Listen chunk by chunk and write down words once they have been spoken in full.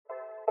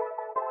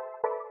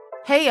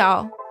Hey,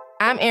 y'all.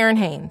 I'm Erin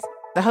Haynes,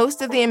 the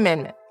host of The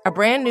Amendment, a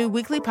brand new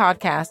weekly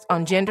podcast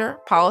on gender,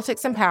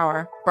 politics, and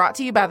power, brought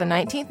to you by the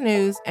 19th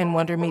News and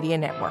Wonder Media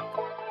Network.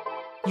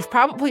 You've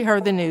probably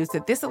heard the news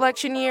that this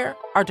election year,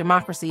 our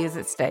democracy is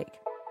at stake.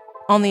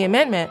 On The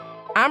Amendment,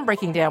 I'm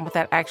breaking down what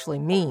that actually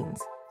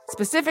means,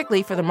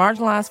 specifically for the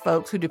marginalized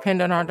folks who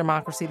depend on our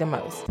democracy the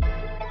most.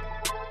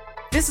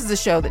 This is a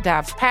show that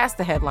dives past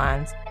the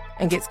headlines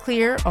and gets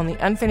clear on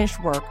the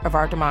unfinished work of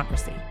our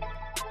democracy.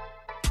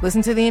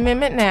 Listen to The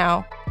Amendment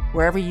now,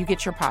 wherever you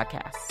get your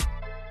podcasts.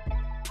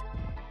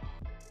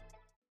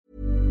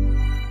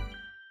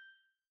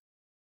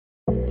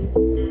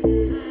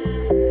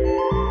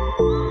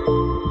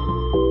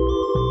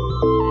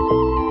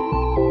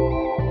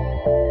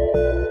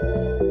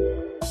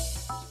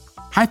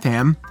 Hi,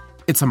 fam.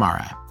 It's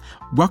Amara.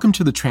 Welcome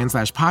to the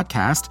Translash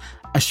Podcast,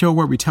 a show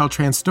where we tell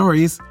trans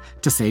stories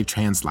to save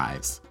trans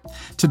lives.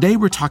 Today,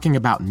 we're talking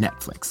about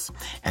Netflix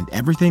and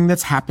everything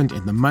that's happened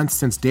in the months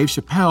since Dave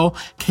Chappelle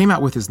came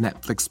out with his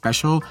Netflix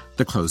special,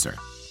 The Closer.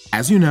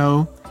 As you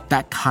know,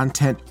 that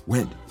content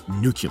went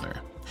nuclear.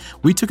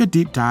 We took a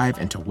deep dive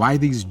into why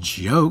these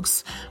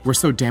jokes were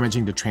so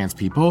damaging to trans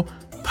people,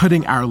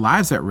 putting our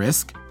lives at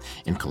risk,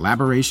 in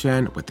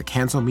collaboration with the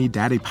Cancel Me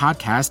Daddy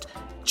podcast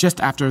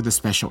just after the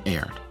special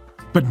aired.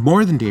 But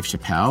more than Dave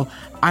Chappelle,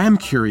 I am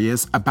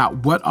curious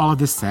about what all of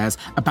this says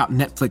about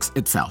Netflix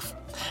itself,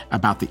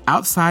 about the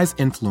outsized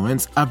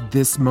influence of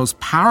this most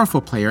powerful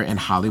player in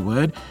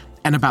Hollywood,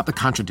 and about the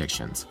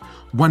contradictions,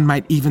 one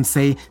might even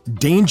say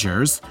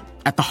dangers,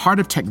 at the heart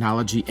of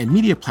technology and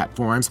media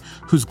platforms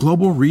whose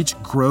global reach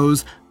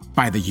grows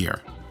by the year.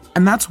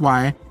 And that's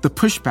why the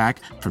pushback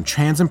from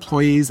trans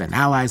employees and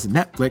allies at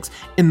Netflix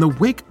in the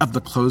wake of The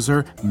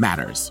Closer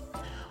matters.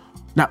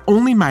 Not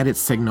only might it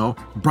signal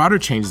broader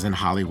changes in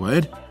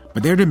Hollywood,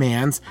 but their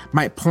demands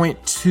might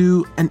point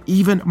to an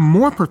even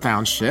more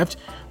profound shift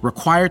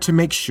required to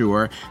make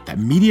sure that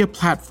media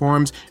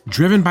platforms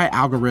driven by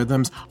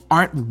algorithms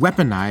aren't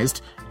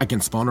weaponized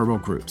against vulnerable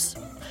groups.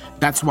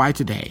 That's why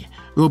today,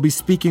 we'll be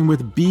speaking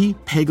with B.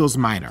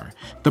 Pagels-Minor,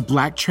 the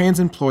Black trans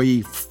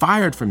employee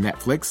fired from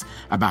Netflix,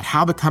 about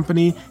how the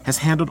company has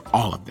handled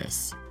all of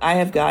this. I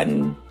have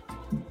gotten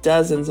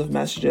dozens of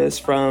messages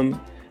from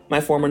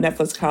my former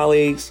Netflix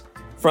colleagues,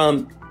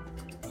 from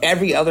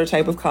every other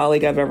type of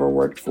colleague I've ever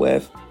worked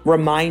with,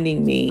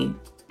 reminding me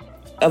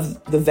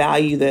of the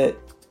value that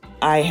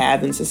I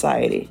have in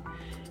society.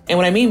 And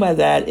what I mean by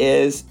that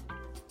is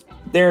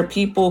there are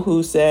people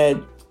who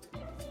said,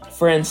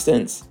 for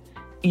instance,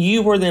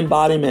 you were the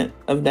embodiment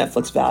of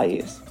Netflix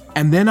values.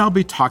 And then I'll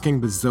be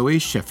talking with Zoe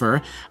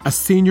Schiffer, a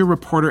senior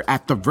reporter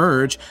at The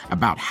Verge,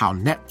 about how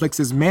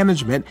Netflix's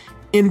management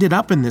ended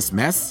up in this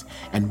mess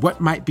and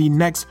what might be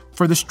next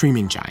for the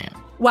streaming giant.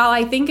 While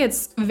I think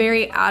it's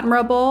very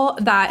admirable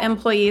that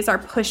employees are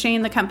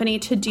pushing the company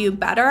to do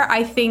better,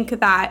 I think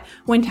that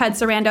when Ted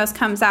Sarandos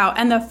comes out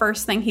and the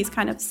first thing he's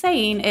kind of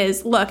saying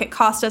is, look, it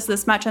cost us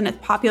this much and it's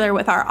popular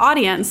with our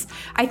audience,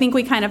 I think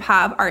we kind of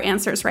have our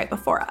answers right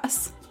before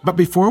us. But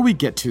before we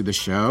get to the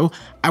show,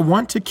 I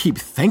want to keep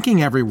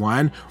thanking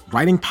everyone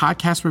writing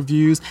podcast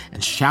reviews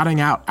and shouting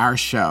out our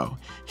show.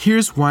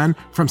 Here's one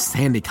from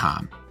Sandy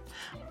Com.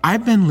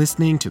 I've been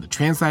listening to the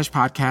Translash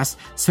podcast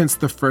since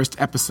the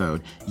first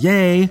episode.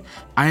 Yay!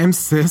 I am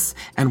cis,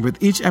 and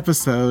with each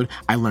episode,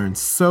 I learn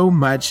so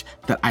much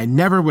that I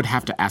never would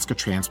have to ask a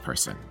trans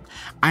person.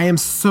 I am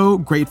so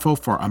grateful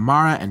for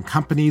Amara and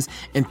company's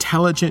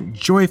intelligent,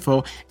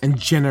 joyful, and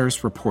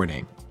generous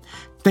reporting.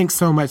 Thanks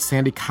so much,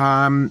 Sandy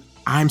Com.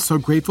 I'm so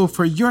grateful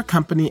for your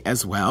company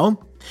as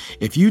well.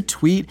 If you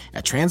tweet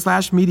at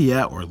Translash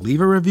Media or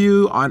leave a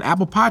review on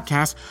Apple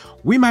Podcasts,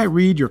 we might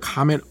read your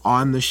comment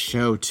on the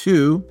show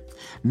too.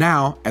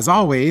 Now, as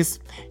always,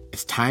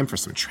 it's time for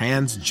some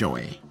trans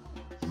joy.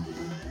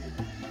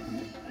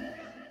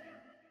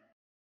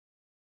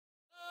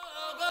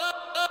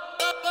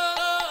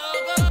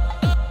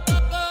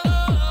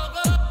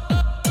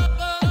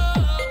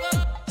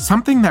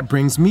 Something that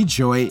brings me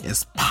joy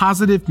is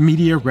positive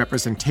media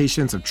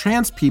representations of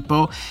trans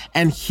people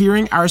and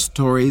hearing our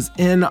stories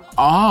in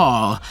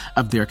all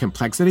of their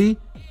complexity.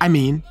 I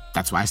mean,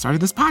 that's why I started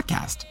this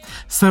podcast.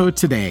 So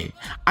today,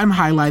 I'm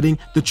highlighting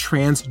the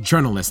Trans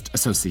Journalist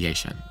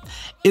Association.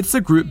 It's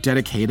a group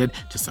dedicated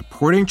to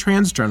supporting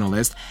trans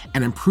journalists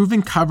and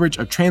improving coverage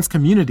of trans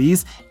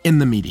communities in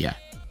the media.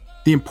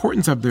 The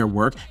importance of their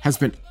work has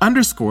been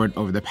underscored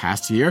over the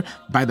past year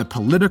by the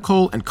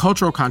political and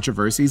cultural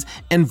controversies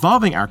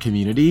involving our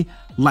community,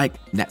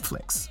 like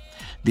Netflix.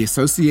 The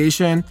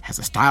association has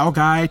a style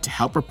guide to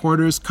help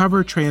reporters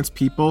cover trans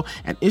people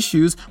and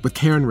issues with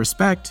care and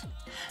respect.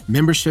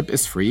 Membership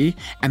is free,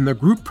 and the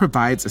group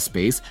provides a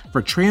space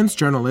for trans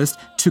journalists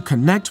to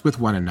connect with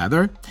one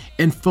another.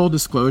 In full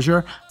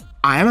disclosure,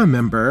 I am a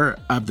member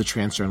of the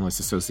Trans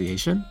Journalist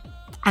Association.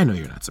 I know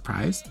you're not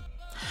surprised.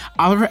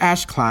 Oliver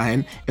Ash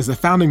Klein is a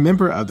founding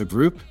member of the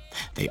group.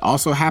 They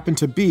also happen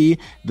to be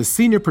the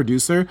senior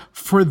producer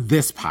for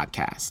this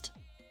podcast.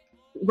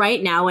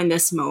 Right now in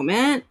this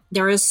moment,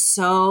 there is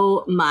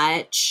so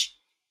much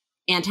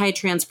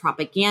anti-trans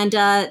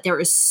propaganda. There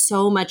is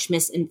so much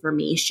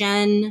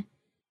misinformation.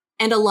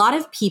 And a lot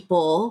of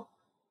people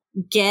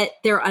get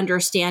their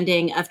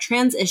understanding of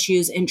trans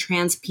issues and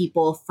trans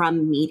people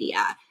from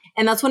media.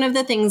 And that's one of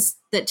the things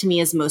that to me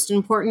is most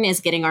important, is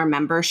getting our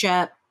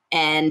membership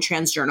and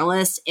trans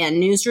journalists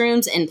and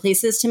newsrooms in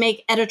places to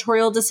make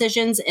editorial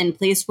decisions in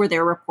place where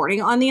they're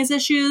reporting on these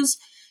issues.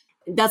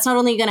 That's not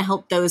only going to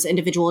help those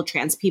individual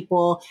trans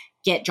people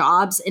get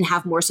jobs and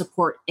have more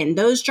support in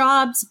those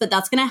jobs, but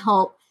that's going to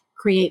help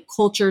create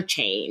culture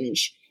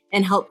change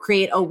and help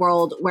create a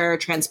world where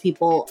trans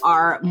people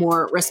are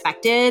more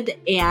respected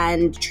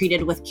and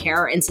treated with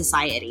care in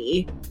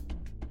society.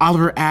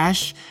 Oliver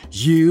Ash,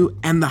 you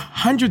and the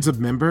hundreds of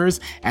members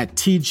at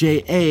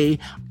TJA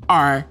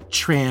are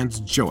trans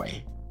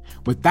joy.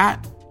 With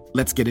that,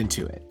 let's get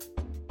into it.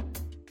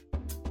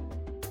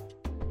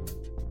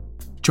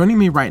 Joining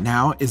me right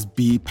now is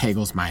Bea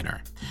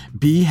Pagels-Minor.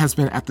 Bea has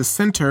been at the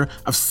center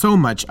of so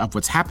much of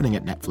what's happening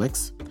at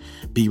Netflix.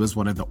 Bea was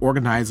one of the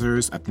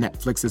organizers of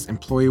Netflix's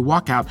employee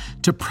walkout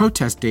to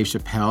protest Dave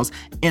Chappelle's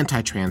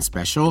anti-trans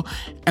special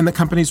and the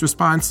company's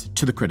response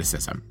to the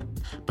criticism.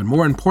 But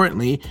more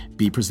importantly,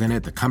 Bea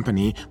presented the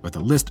company with a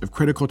list of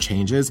critical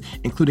changes,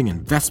 including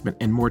investment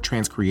in more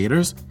trans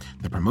creators,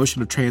 the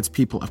promotion of trans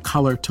people of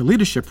color to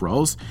leadership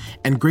roles,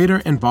 and greater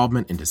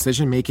involvement in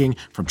decision-making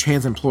from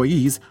trans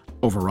employees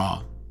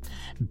overall.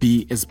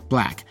 Bea is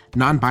Black,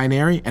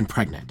 non-binary, and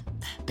pregnant.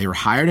 They were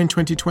hired in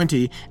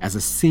 2020 as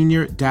a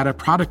senior data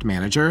product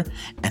manager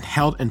and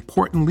held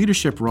important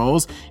leadership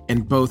roles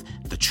in both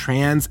the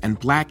trans and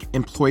Black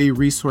employee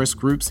resource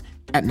groups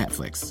at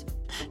Netflix.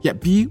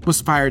 Yet Bea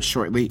was fired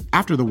shortly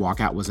after the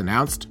walkout was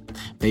announced.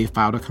 They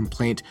filed a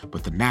complaint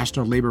with the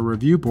National Labor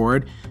Review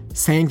Board,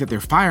 saying that their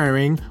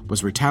firing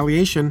was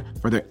retaliation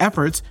for their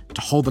efforts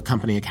to hold the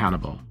company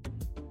accountable.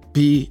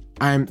 Bea,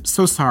 I'm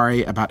so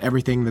sorry about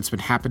everything that's been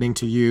happening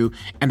to you,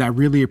 and I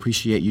really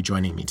appreciate you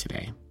joining me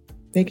today.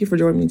 Thank you for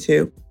joining me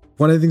too.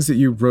 One of the things that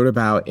you wrote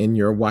about in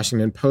your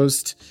Washington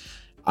Post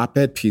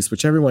op-ed piece,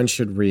 which everyone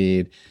should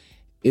read,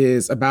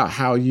 is about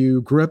how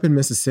you grew up in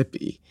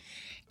Mississippi.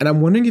 And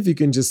I'm wondering if you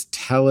can just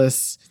tell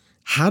us,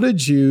 how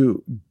did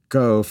you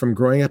go from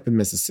growing up in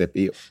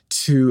Mississippi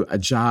to a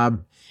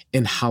job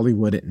in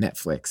Hollywood at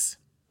Netflix?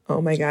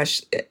 Oh my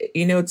gosh.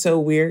 You know, it's so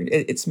weird.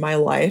 It's my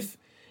life.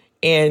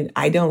 And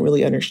I don't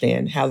really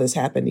understand how this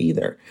happened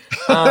either.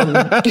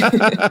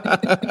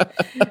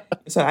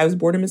 So I was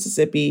born in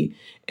Mississippi,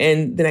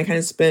 and then I kind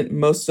of spent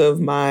most of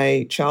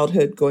my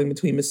childhood going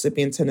between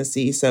Mississippi and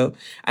Tennessee. So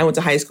I went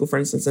to high school, for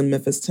instance, in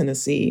Memphis,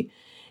 Tennessee.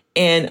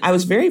 And I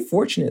was very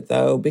fortunate,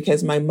 though,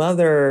 because my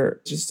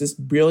mother, just this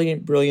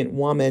brilliant, brilliant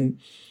woman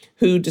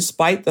who,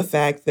 despite the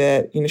fact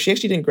that, you know, she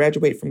actually didn't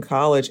graduate from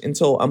college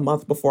until a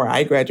month before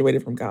I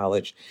graduated from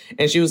college.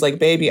 And she was like,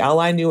 baby, all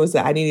I knew was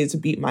that I needed to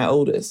beat my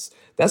oldest.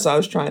 That's what I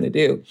was trying to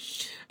do.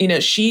 You know,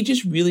 she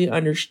just really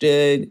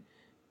understood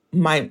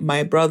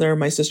my brother,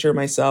 my sister,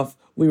 myself,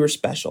 we were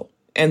special.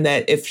 And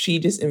that if she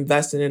just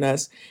invested in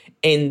us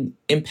and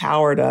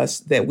empowered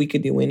us, that we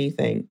could do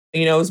anything.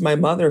 You know, it was my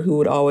mother who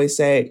would always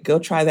say, go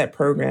try that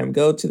program,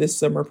 go to this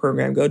summer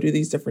program, go do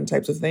these different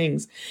types of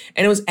things.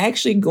 And it was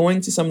actually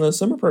going to some of those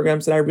summer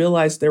programs that I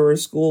realized there were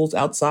schools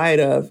outside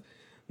of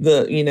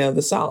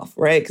the South,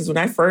 right? Because when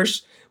I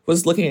first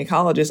was looking at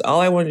colleges,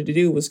 all I wanted to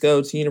do was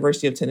go to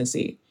University of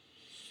Tennessee,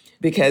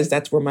 because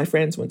that's where my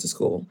friends went to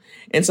school.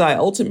 And so I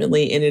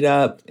ultimately ended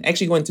up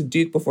actually going to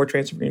Duke before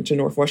transferring to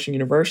Northwestern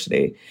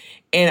University.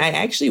 And I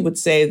actually would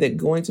say that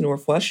going to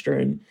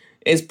Northwestern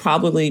is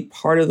probably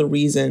part of the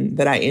reason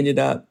that I ended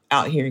up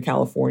out here in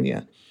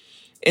California.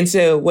 And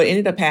so what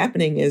ended up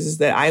happening is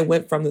that I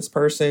went from this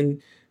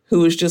person who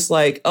was just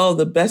like, oh,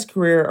 the best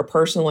career a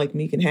person like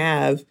me can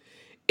have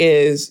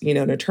is, you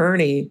know, an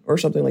attorney or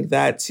something like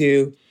that,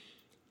 to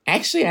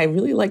actually, I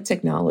really like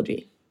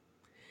technology.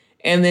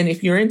 And then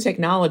if you're in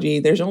technology,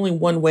 there's only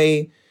one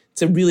way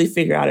to really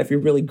figure out if you're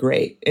really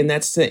great. And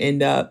that's to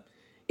end up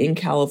in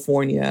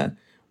California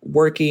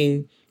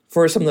working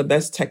for some of the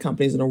best tech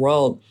companies in the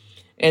world.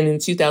 And in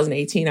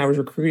 2018, I was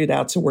recruited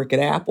out to work at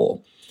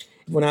Apple.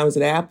 When I was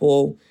at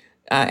Apple,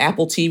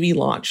 Apple TV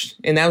launched.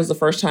 And that was the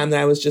first time that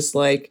I was just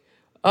like,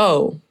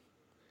 oh,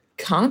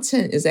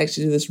 content is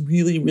actually this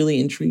really, really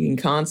intriguing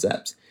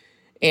concept.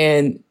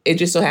 And it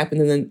just so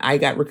happened that then I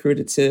got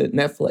recruited to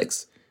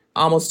Netflix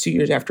almost 2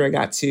 years after I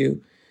got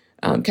to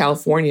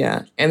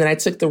California. And then I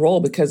took the role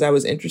because I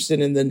was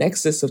interested in the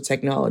nexus of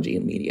technology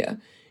and media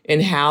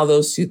and how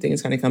those two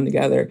things kind of come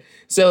together.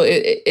 So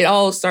it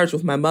all starts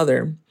with my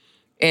mother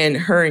and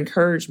her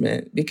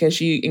encouragement, because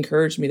she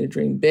encouraged me to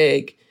dream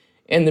big.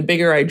 And the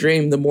bigger I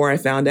dreamed, the more I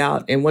found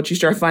out. And once you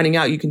start finding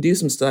out you can do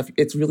some stuff,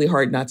 it's really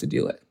hard not to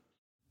do it.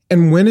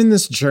 And when in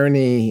this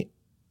journey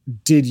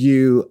did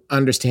you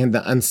understand the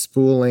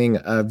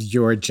unspooling of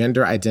your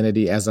gender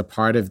identity as a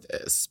part of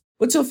this?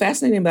 What's so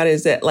fascinating about it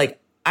is that,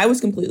 like, I was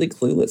completely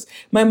clueless.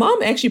 My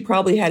mom actually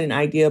probably had an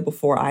idea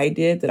before I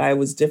did that I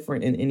was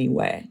different in any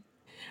way.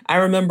 I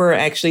remember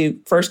actually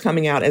first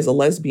coming out as a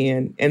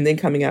lesbian and then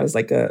coming out as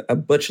like a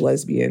butch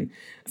lesbian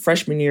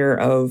freshman year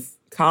of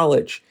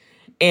college.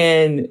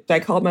 And I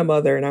called my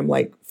mother and I'm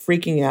like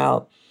freaking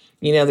out.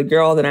 You know, the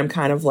girl that I'm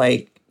kind of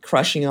like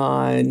crushing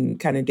on,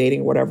 kind of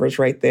dating or whatever is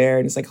right there.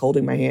 And it's like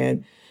holding my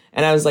hand.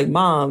 And I was like,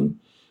 Mom,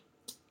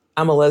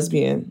 I'm a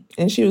lesbian.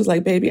 And she was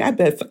like, baby, I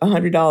bet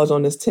 $100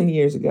 on this 10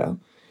 years ago.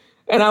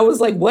 And I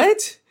was like,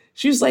 what?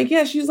 She was like,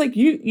 yeah. She was like,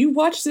 you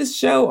watched this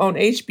show on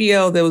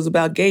HBO that was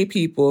about gay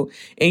people,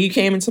 and you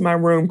came into my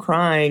room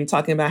crying,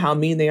 talking about how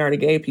mean they are to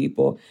gay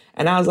people.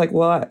 And I was like,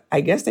 well,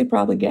 I guess they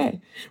probably gay,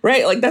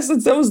 right? Like that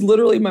was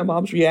literally my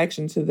mom's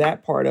reaction to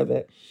that part of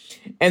it.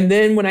 And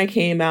then when I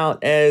came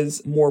out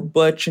as more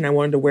butch and I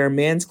wanted to wear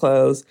men's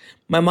clothes,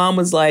 my mom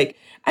was like,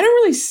 I don't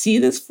really see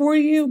this for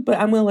you, but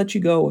I'm going to let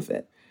you go with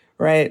it,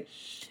 right?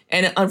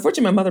 And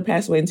unfortunately, my mother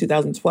passed away in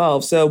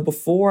 2012. So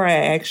before I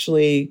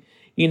actually,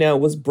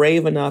 was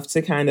brave enough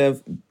to kind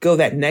of go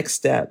that next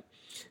step.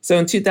 So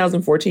in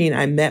 2014,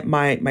 I met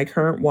my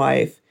current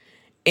wife,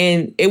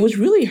 and it was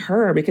really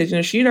her because,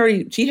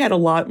 she had a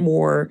lot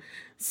more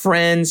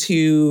friends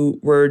who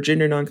were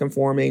gender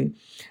nonconforming.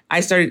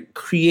 I started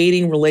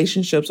creating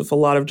relationships with a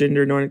lot of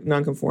gender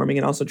nonconforming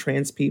and also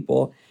trans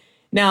people.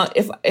 Now,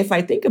 if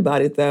I think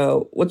about it,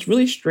 though, what's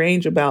really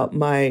strange about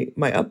my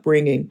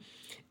upbringing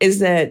is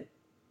that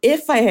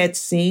if I had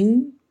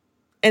seen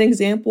an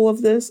example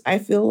of this, I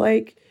feel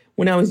like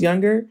when I was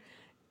younger,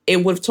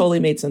 it would have totally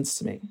made sense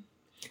to me.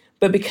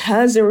 But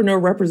because there were no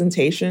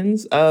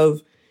representations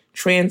of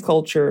trans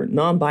culture,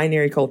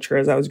 non-binary culture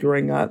as I was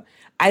growing up,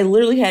 I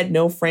literally had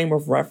no frame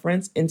of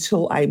reference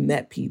until I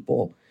met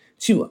people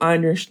to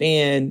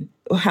understand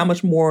how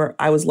much more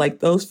I was like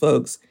those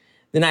folks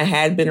than I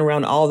had been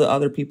around all the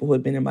other people who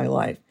had been in my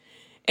life.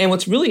 And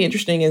what's really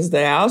interesting is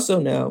that I also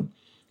know,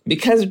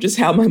 because of just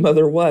how my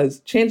mother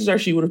was, chances are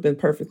she would have been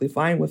perfectly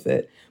fine with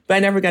it. But I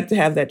never got to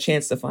have that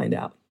chance to find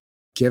out.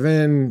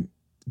 Given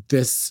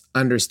this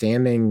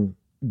understanding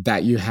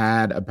that you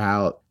had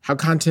about how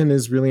content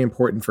is really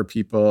important for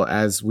people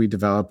as we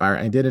develop our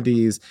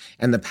identities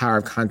and the power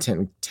of content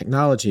and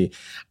technology,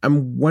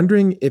 I'm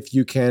wondering if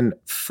you can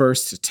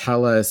first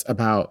tell us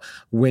about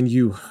when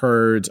you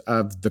heard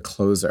of The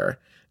Closer,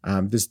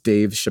 this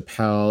Dave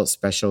Chappelle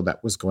special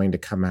that was going to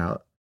come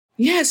out.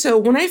 Yeah, so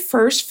when I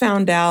first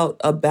found out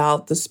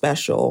about the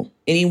special,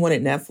 anyone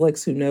at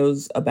Netflix who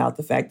knows about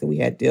the fact that we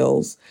had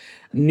deals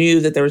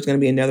knew that there was going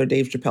to be another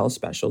Dave Chappelle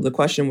special. The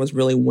question was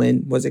really,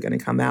 when was it going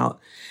to come out?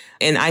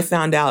 And I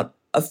found out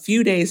a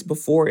few days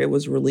before it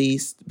was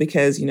released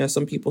because,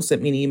 some people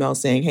sent me an email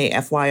saying, hey,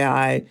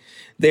 FYI,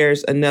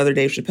 there's another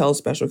Dave Chappelle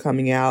special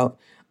coming out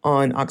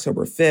on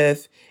October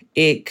 5th.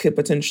 It could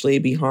potentially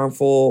be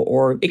harmful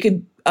or it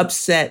could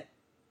upset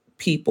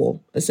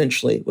people,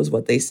 essentially, was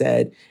what they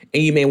said.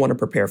 And you may want to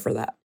prepare for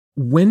that.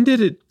 When did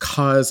it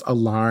cause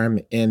alarm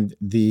in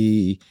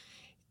the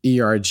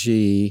ERG,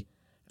 the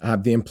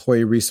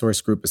Employee Resource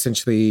Group?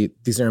 Essentially,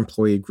 these are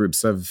employee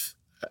groups of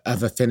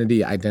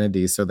affinity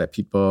identities so that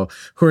people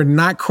who are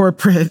not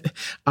corporate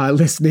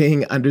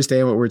listening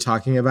understand what we're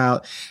talking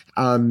about.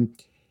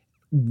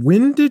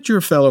 When did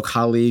your fellow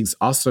colleagues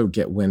also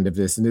get wind of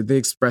this? And did they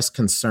express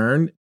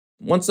concern?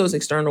 Once those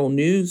external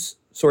news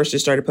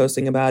sources started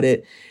posting about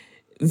it,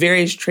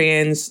 various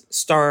Trans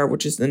Star,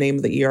 which is the name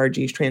of the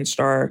ERG, Trans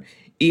Star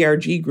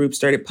ERG group,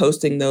 started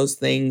posting those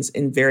things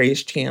in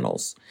various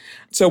channels.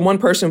 So one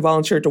person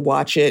volunteered to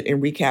watch it and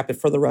recap it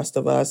for the rest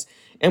of us.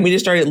 And we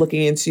just started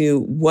looking into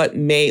what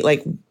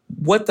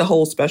the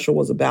whole special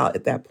was about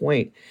at that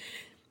point.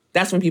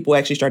 That's when people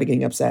actually started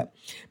getting upset.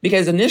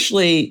 Because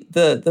initially,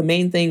 the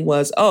main thing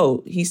was,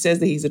 oh, he says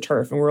that he's a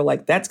TERF. And we're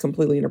like, that's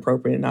completely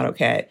inappropriate and not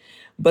okay.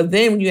 But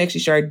then when you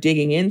actually start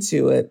digging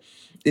into it,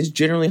 it's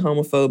generally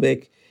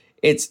homophobic.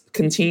 It's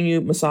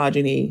continued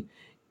misogyny.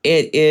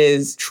 It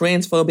is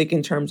transphobic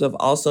in terms of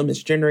also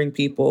misgendering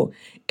people.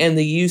 And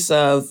the use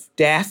of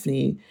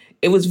Daphne,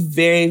 it was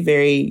very,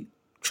 very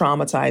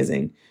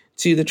traumatizing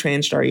to the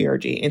Trans Star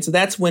ERG. And so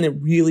that's when it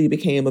really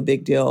became a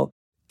big deal.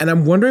 And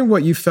I'm wondering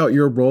what you felt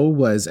your role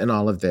was in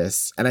all of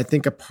this. And I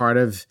think a part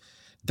of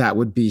that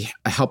would be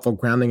a helpful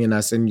grounding in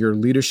us in your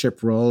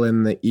leadership role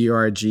in the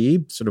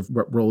ERG. Sort of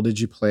what role did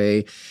you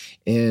play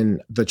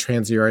in the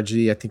Trans ERG?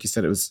 I think you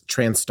said it was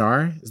Trans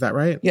Star. Is that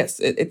right?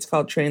 Yes, it's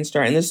called Trans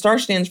Star. And the star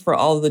stands for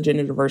all of the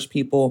gender diverse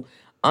people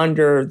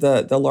under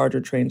the larger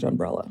trans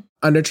umbrella.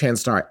 Under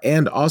Trans Star.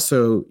 And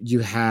also you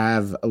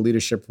have a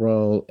leadership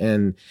role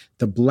in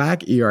the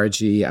Black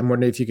ERG. I'm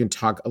wondering if you can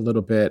talk a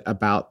little bit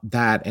about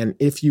that and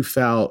if you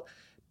felt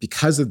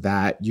because of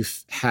that,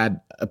 you've had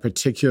a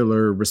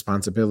particular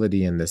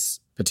responsibility in this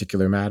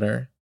particular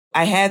matter.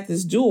 I had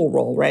this dual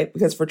role, right?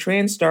 Because for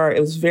Trans Star, it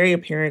was very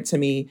apparent to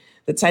me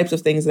the types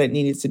of things that I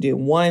needed to do.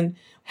 One,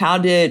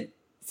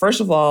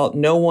 first of all,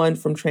 no one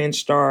from Trans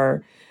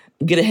Star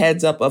get a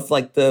heads up of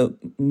like the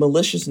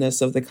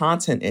maliciousness of the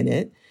content in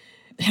it?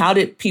 How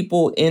did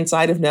people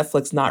inside of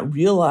Netflix not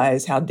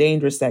realize how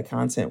dangerous that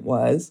content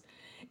was?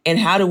 And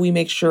how do we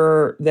make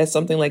sure that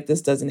something like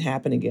this doesn't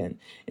happen again?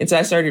 And so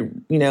I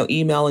started,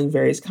 emailing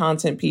various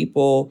content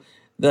people,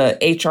 the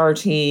HR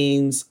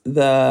teams,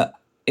 the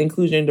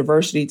inclusion and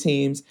diversity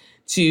teams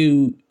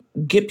to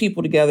get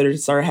people together to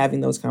start having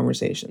those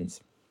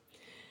conversations.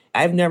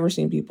 I've never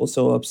seen people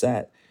so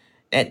upset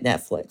at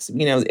Netflix.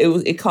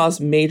 It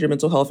caused major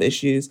mental health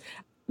issues.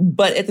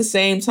 But at the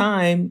same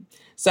time,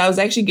 so I was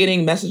actually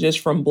getting messages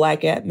from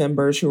Black At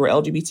members who were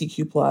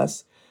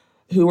LGBTQ+,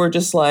 who were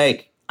just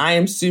like, I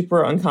am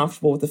super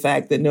uncomfortable with the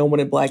fact that no one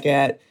at Black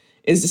At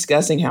is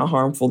discussing how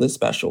harmful this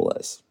special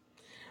is.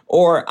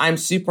 Or I'm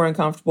super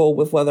uncomfortable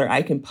with whether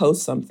I can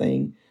post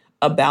something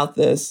about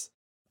this.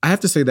 I have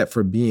to say that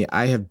for me,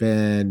 I have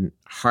been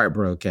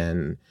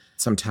heartbroken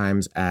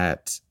sometimes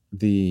at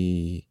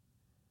the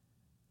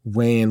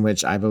way in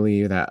which I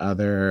believe that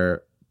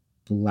other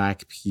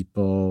Black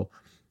people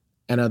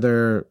and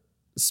other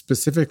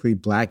specifically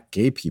Black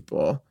gay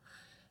people,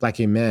 Black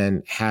gay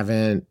men,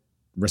 haven't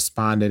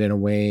responded in a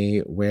way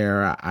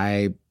where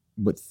I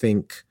would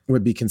think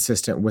would be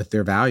consistent with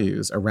their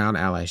values around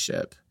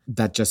allyship.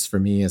 That just for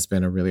me has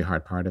been a really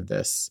hard part of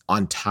this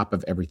on top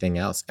of everything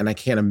else. And I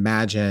can't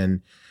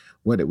imagine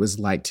what it was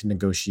like to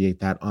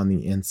negotiate that on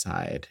the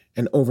inside.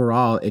 And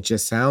overall, it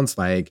just sounds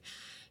like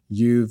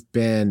you've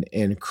been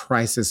in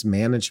crisis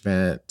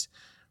management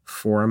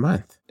for a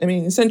month. I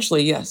mean,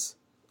 essentially, yes.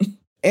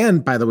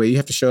 And by the way, you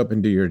have to show up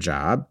and do your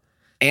job,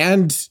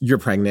 and you're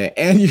pregnant,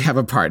 and you have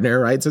a partner,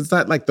 right? So it's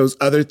not like those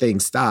other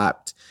things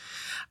stopped.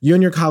 You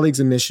and your colleagues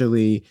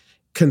initially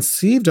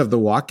conceived of the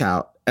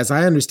walkout, as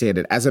I understand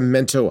it, as a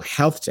mental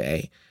health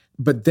day,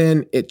 but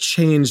then it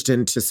changed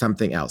into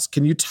something else.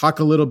 Can you talk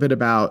a little bit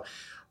about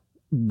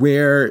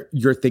where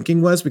your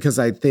thinking was? Because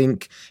I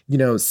think,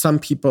 some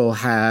people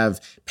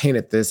have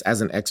painted this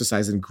as an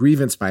exercise in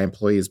grievance by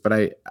employees, but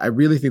I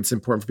really think it's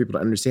important for people to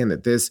understand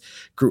that this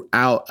grew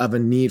out of a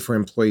need for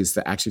employees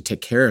to actually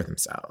take care of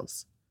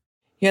themselves.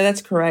 Yeah,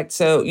 that's correct.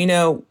 So,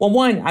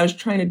 one, I was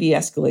trying to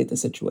de-escalate the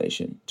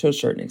situation to a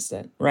certain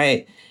extent,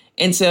 right?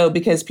 And so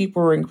because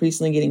people were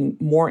increasingly getting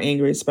more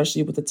angry,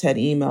 especially with the TED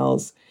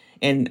emails,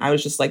 and I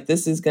was just like,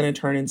 this is going to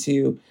turn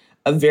into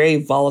a very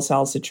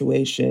volatile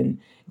situation.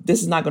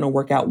 This is not going to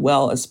work out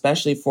well,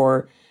 especially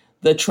for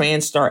the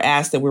TransStar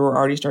ask that we were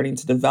already starting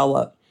to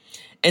develop.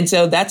 And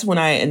so that's when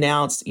I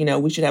announced,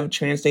 we should have a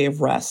Trans Day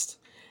of Rest.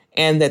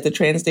 And that the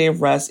Trans Day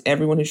of Rest,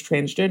 everyone who's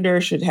transgender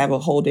should have a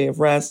whole day of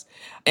rest.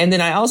 And then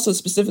I also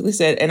specifically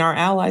said, and our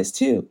allies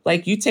too,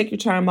 like you take your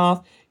time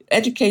off,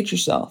 educate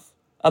yourself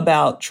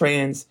about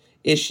trans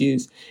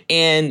issues.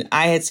 And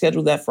I had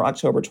scheduled that for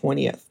October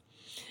 20th.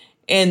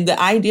 And the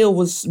idea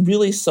was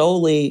really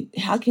solely,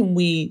 how can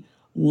we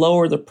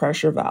lower the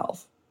pressure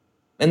valve?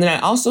 And then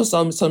I also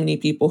saw so many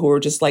people who were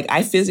just like,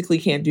 I physically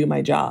can't do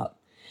my job.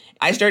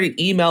 I started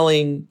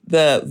emailing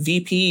the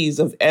VPs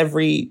of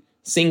every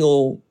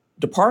single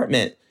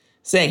department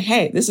saying,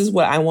 hey, this is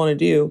what I want to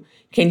do.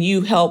 Can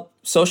you help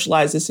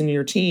socialize this in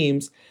your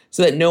teams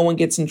so that no one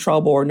gets in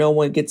trouble or no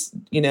one gets,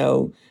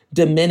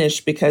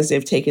 diminished because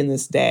they've taken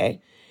this day?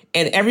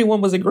 And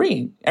everyone was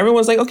agreeing. Everyone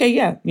was like, okay,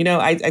 yeah,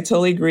 I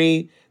totally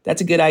agree.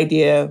 That's a good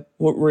idea.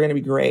 We're going to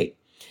be great.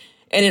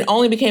 And it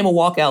only became a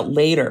walkout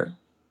later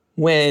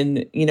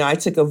when, I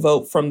took a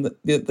vote from the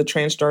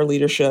TransStar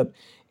leadership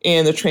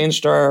and the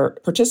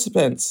TransStar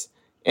participants.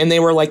 And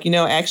they were like,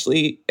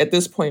 actually, at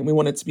this point, we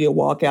want it to be a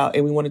walkout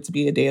and we want it to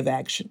be a day of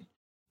action.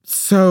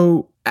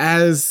 So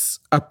as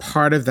a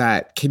part of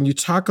that, can you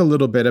talk a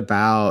little bit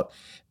about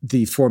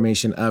the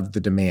formation of the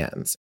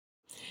demands?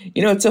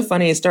 It's so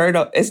funny. It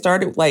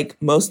started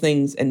like most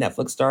things at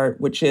Netflix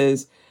start, which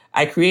is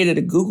I created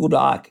a Google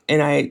Doc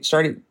and I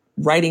started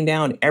writing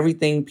down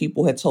everything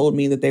people had told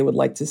me that they would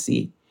like to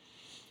see.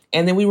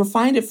 And then we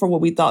refined it for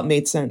what we thought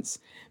made sense.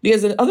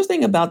 Because the other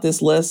thing about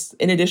this list,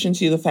 in addition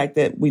to the fact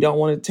that we don't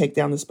want to take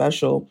down the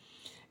special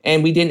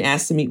and we didn't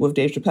ask to meet with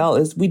Dave Chappelle,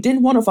 is we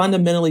didn't want to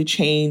fundamentally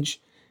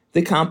change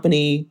the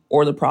company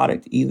or the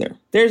product either.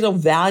 There's a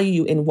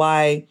value in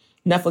why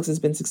Netflix has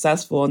been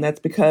successful, and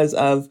that's because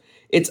of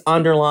its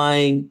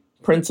underlying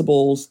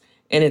principles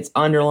and its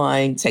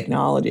underlying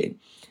technology.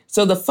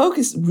 So the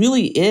focus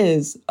really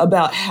is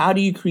about how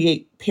do you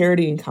create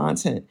parity in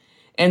content?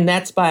 And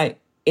that's by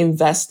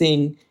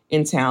investing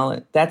in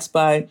talent. That's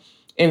by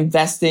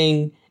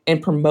investing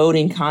and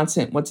promoting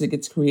content once it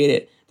gets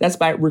created. That's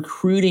by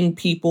recruiting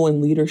people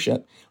in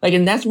leadership.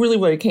 And that's really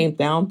what it came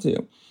down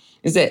to,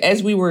 is that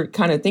as we were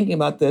kind of thinking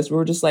about this, we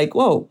were just like,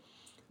 whoa,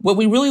 what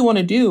we really want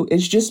to do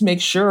is just make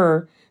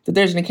sure that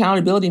there's an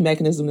accountability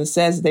mechanism that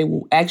says they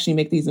will actually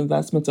make these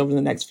investments over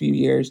the next few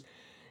years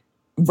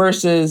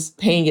versus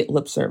paying it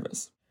lip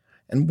service.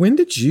 And when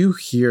did you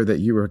hear that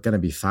you were going to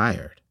be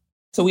fired?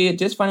 So we had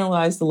just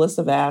finalized the list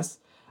of asks.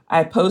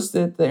 I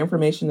posted the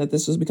information that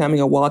this was becoming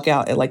a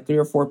walkout at like 3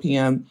 or 4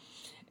 p.m.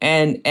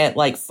 And at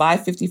like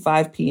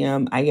 5:55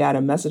 p.m., I got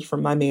a message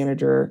from my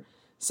manager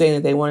saying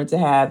that they wanted to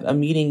have a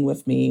meeting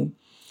with me.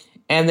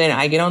 And then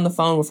I get on the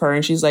phone with her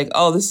and she's like,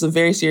 oh, this is a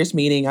very serious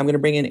meeting. I'm going to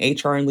bring in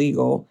HR and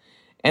legal.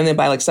 And then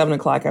by like 7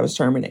 o'clock, I was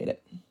terminated.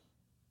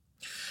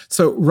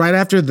 So right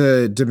after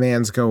the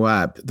demands go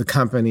up, the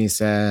company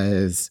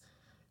says,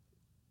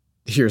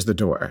 here's the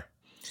door.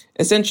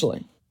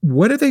 Essentially.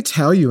 What did they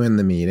tell you in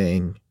the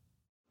meeting?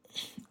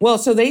 Well,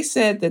 so they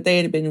said that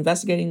they had been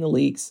investigating the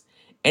leaks,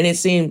 and it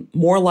seemed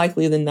more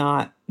likely than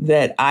not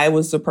that I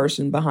was the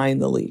person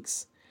behind the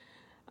leaks.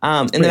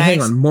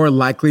 Hang on, more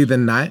likely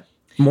than not?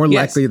 More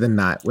Yes. likely than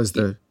not was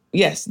the...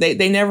 Yes,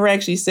 they never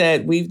actually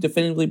said, we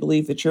definitively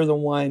believe that you're the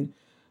one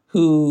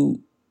who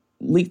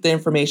leaked the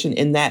information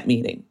in that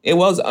meeting. It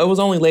was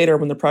only later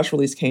when the press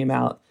release came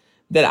out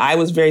that I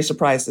was very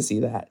surprised to see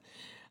that.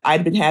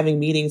 I'd been having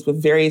meetings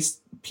with various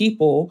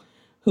people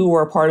who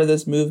were a part of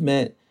this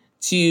movement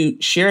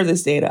to share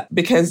this data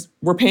because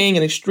we're paying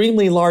an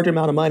extremely large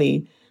amount of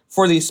money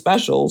for these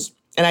specials.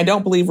 And I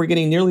don't believe we're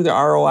getting nearly the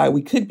ROI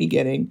we could be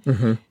getting.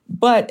 Mm-hmm.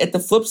 But at the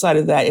flip side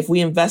of that, if we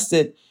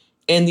invested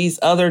in these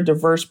other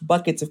diverse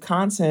buckets of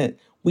content,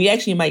 we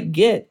actually might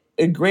get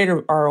a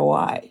greater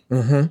ROI.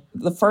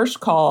 Mm-hmm. The first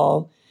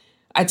call,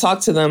 I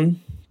talked to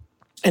them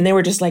and they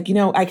were just like,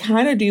 I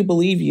kind of do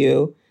believe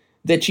you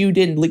that you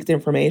didn't leak the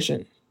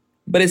information.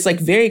 But it's like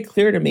very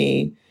clear to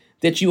me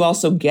that you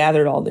also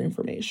gathered all the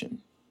information.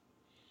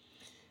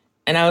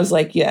 And I was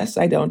like, yes,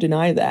 I don't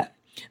deny that.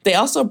 They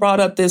also brought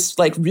up this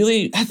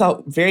really, I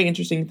thought, very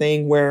interesting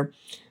thing where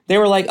they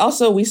were like,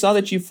 also, we saw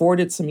that you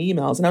forwarded some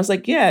emails. And I was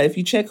like, yeah, if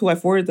you check who I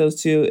forwarded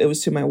those to, it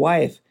was to my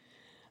wife.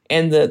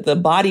 And the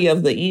body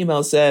of the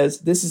email says,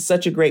 this is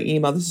such a great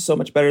email. This is so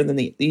much better than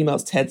the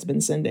emails Ted's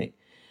been sending.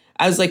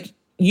 I was like,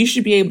 you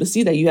should be able to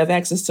see that. You have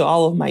access to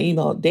all of my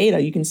email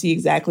data. You can see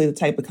exactly the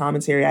type of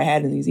commentary I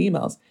had in these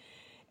emails.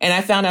 And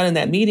I found out in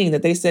that meeting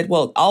that they said,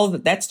 well, all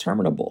of that's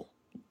terminable.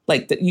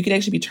 You can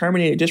actually be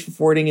terminated just for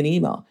forwarding an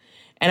email.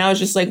 And I was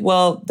just like,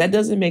 well, that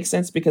doesn't make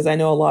sense because I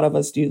know a lot of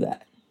us do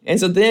that. And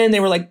so then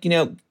they were like,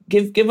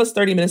 give us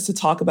 30 minutes to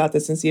talk about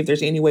this and see if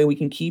there's any way we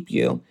can keep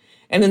you.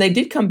 And then they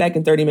did come back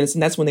in 30 minutes,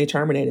 and that's when they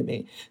terminated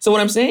me. So what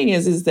I'm saying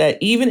is that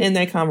even in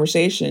that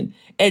conversation,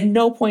 at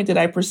no point did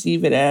I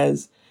perceive it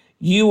as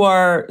you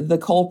are the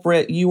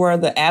culprit, you are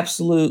the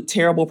absolute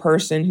terrible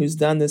person who's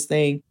done this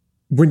thing.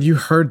 When you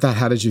heard that,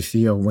 how did you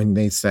feel when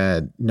they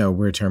said, no,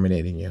 we're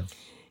terminating you?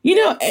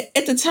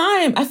 At the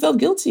time, I felt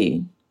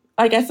guilty.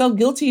 I felt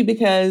guilty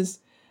because,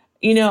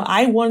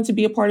 I wanted to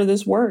be a part of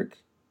this work.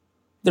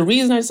 The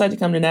reason I decided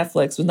to come to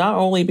Netflix was not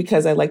only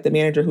because I liked the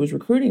manager who was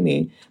recruiting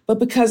me, but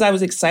because I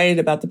was excited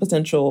about the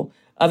potential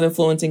of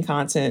influencing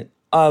content,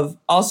 of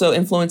also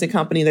influencing a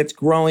company that's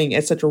growing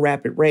at such a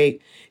rapid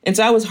rate. And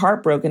so I was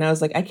heartbroken. I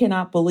was like, I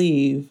cannot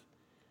believe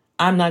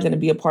I'm not going to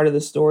be a part of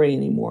the story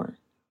anymore.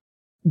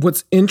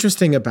 What's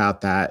interesting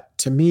about that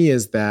to me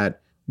is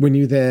that when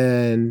you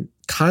then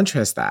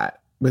contrast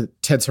that with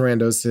Ted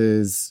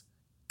Sarandos's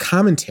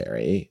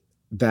commentary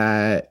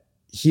that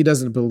he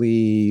doesn't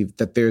believe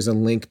that there's a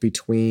link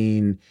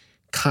between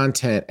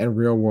content and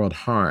real world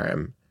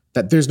harm,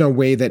 that there's no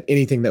way that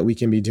anything that we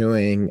can be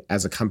doing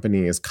as a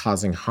company is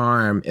causing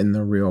harm in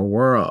the real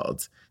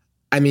world.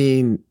 I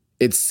mean,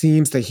 it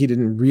seems that he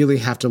didn't really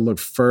have to look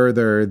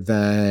further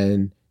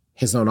than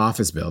his own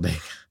office building.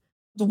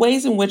 The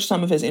ways in which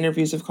some of his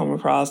interviews have come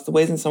across, the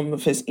ways in some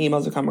of his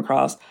emails have come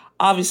across,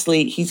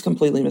 obviously he's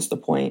completely missed the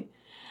point.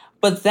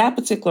 But that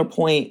particular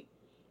point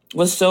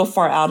was so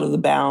far out of the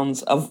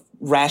bounds of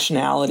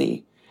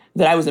rationality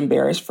that I was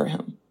embarrassed for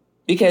him.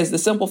 Because the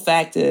simple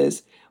fact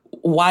is,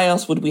 why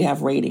else would we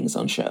have ratings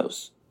on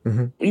shows?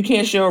 Mm-hmm. You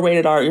can't show a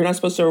rated R. You're not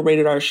supposed to show a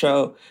rated R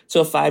show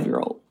to a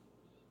 5-year-old.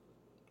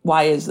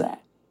 Why is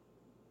that?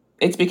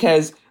 It's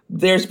because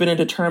there's been a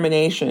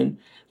determination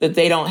that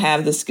they don't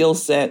have the skill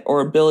set or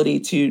ability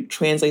to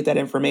translate that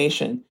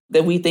information,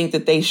 that we think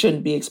that they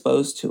shouldn't be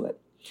exposed to it.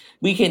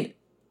 We can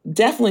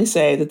definitely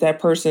say that that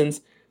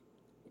person's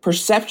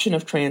perception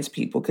of trans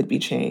people could be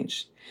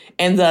changed.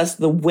 And thus,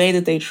 the way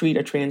that they treat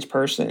a trans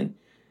person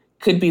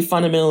could be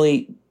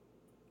fundamentally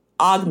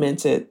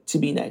augmented to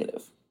be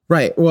negative.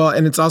 Right. Well,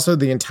 and it's also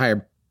the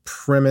entire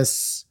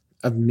premise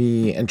of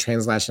me and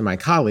Translash and my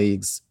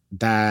colleagues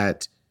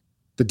that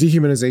the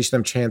dehumanization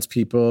of trans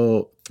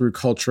people through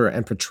culture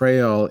and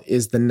portrayal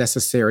is the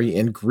necessary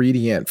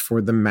ingredient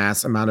for the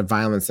mass amount of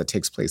violence that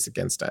takes place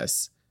against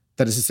us.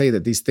 That is to say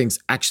that these things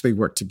actually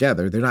work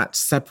together. They're not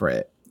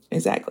separate.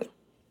 Exactly.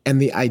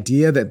 And the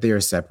idea that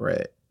they're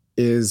separate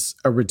is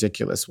a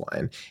ridiculous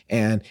one.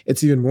 And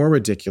it's even more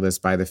ridiculous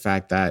by the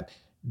fact that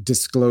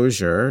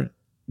Disclosure,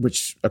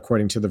 which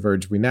according to The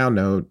Verge we now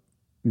know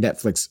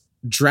Netflix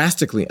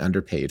drastically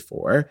underpaid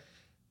for,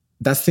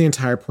 that's the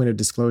entire point of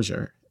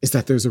Disclosure, is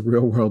that there's a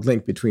real world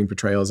link between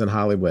portrayals in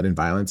Hollywood and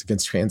violence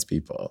against trans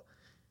people.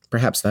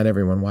 Perhaps not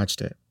everyone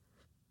watched it.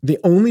 The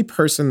only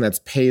person that's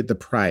paid the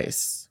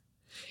price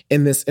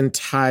in this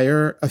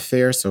entire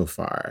affair so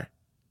far,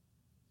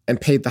 and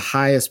paid the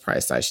highest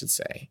price, I should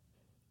say,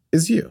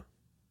 is you.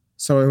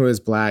 Someone who is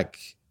Black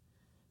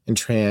and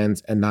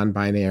trans and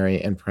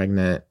non-binary and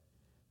pregnant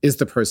is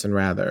the person,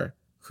 rather,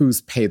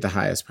 who's paid the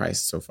highest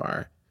price so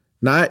far.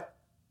 Not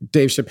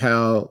Dave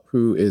Chappelle,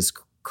 who is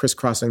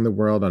crisscrossing the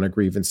world on a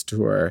grievance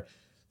tour,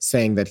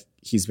 saying that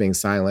he's being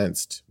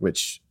silenced,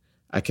 which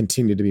I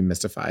continue to be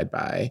mystified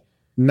by.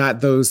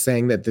 Not those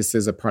saying that this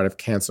is a part of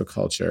cancel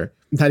culture.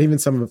 Not even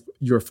some of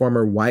your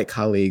former white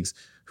colleagues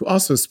who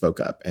also spoke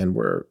up and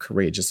were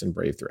courageous and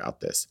brave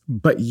throughout this,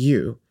 but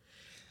you.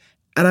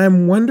 And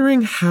I'm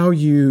wondering how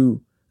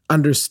you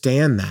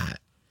understand that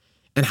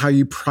and how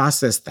you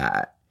process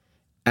that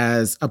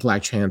as a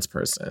Black trans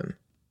person.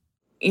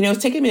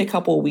 It's taken me a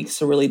couple of weeks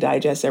to really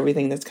digest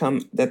everything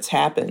that's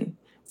happened.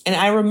 And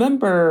I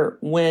remember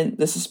when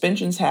the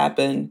suspensions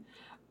happened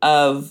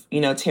of,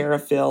 Tara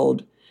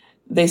Field,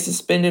 they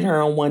suspended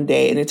her on one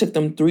day and it took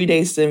them 3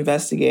 days to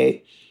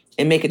investigate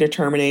and make a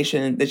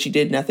determination that she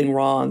did nothing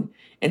wrong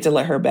and to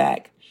let her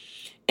back.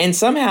 And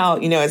somehow,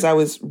 as I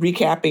was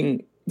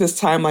recapping this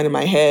timeline in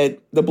my head,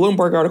 the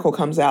Bloomberg article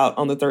comes out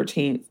on the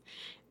 13th.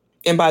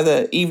 And by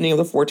the evening of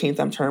the 14th,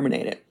 I'm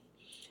terminated.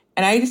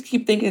 And I just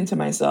keep thinking to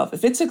myself,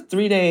 if it took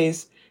 3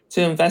 days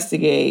to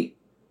investigate,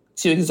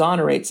 to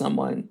exonerate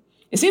someone,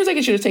 it seems like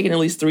it should have taken at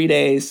least 3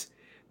 days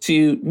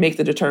to make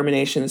the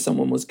determination that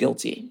someone was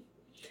guilty.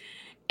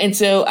 And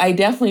so I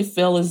definitely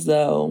feel as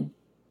though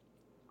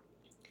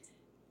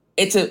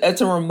it's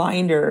a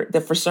reminder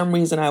that for some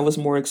reason I was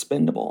more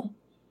expendable.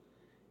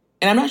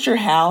 And I'm not sure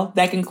how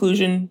that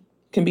conclusion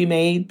can be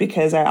made,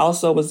 because I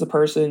also was the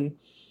person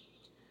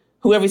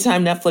who every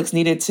time Netflix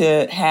needed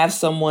to have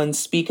someone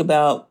speak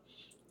about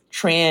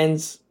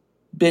trans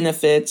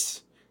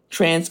benefits,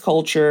 trans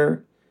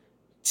culture,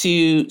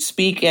 to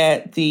speak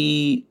at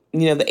the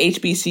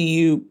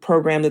HBCU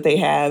program that they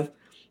have,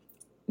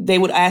 they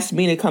would ask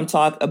me to come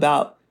talk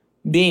about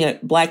being a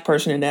Black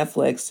person in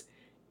Netflix.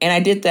 And I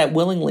did that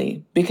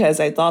willingly because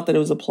I thought that it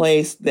was a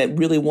place that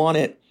really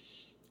wanted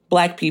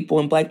Black people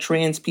and Black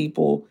trans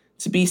people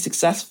to be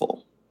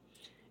successful.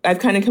 I've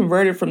kind of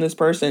converted from this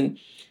person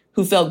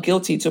who felt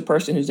guilty to a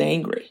person who's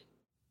angry.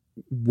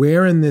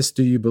 Where in this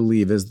do you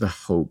believe is the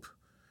hope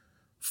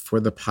for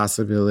the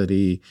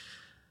possibility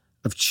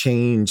of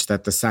change,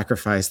 that the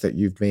sacrifice that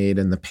you've made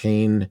and the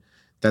pain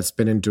that's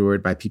been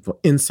endured by people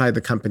inside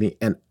the company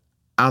and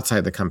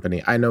outside the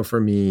company? I know for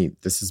me,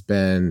 this has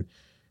been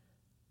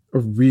a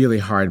really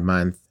hard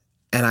month,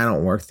 and I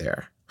don't work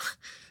there.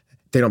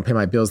 They don't pay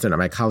my bills. They're not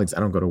my colleagues. I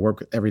don't go to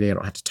work every day. I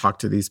don't have to talk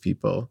to these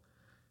people.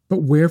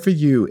 But where for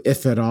you,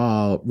 if at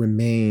all,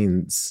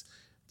 remains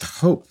the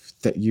hope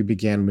that you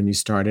began when you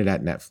started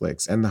at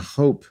Netflix and the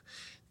hope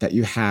that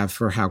you have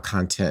for how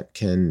content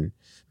can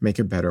make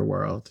a better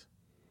world?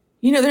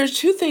 There's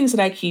two things that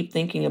I keep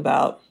thinking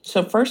about.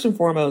 So first and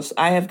foremost,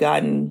 I have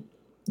gotten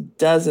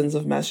dozens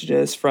of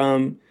messages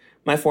from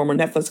my former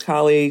Netflix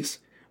colleagues,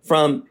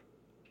 from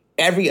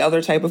every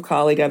other type of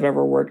colleague I've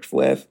ever worked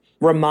with,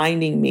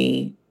 reminding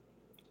me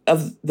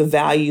of the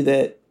value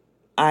that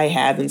I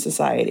have in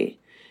society.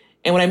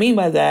 And what I mean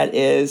by that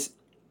is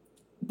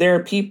there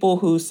are people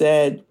who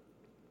said,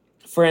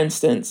 for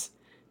instance,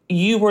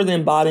 you were the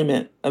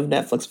embodiment of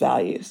Netflix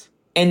values.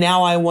 And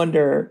now I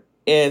wonder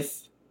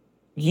if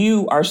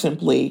you are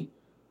simply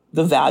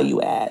the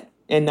value add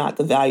and not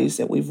the values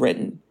that we've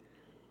written.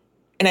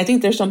 And I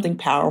think there's something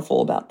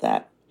powerful about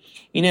that.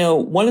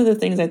 One of the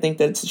things I think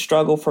that's a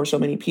struggle for so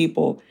many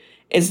people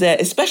is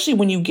that, especially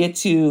when you get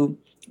to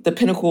the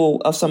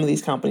pinnacle of some of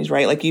these companies,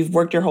 right? Like, you've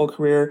worked your whole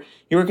career,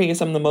 you're working at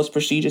some of the most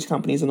prestigious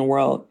companies in the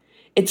world.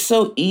 It's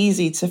so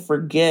easy to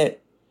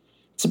forget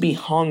to be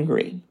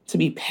hungry, to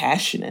be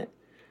passionate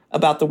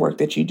about the work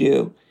that you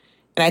do.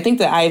 And I think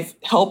that I've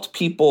helped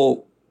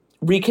people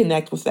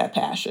reconnect with that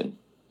passion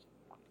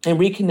and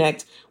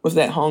reconnect with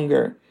that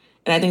hunger.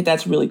 And I think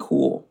that's really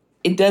cool.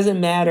 It doesn't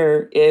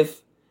matter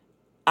if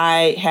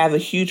I have a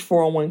huge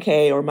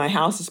 401k or my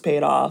house is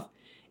paid off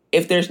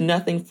if there's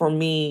nothing for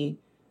me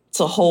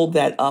to hold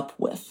that up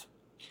with.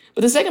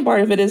 But the second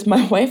part of it is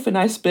my wife and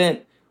I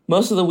spent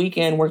most of the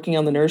weekend working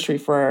on the nursery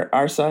for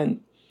our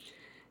son,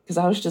 because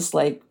I was just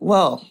like,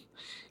 well,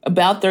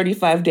 about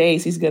 35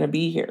 days he's going to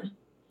be here.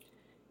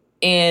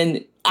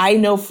 And I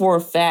know for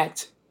a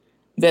fact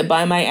that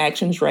by my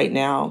actions right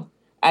now,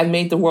 I've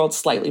made the world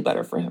slightly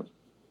better for him.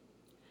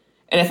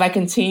 And if I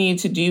continue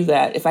to do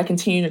that, if I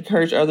continue to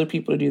encourage other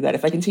people to do that,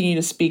 if I continue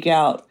to speak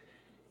out,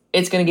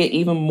 it's going to get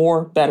even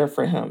more better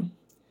for him.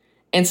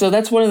 And so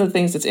that's one of the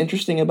things that's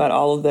interesting about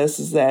all of this,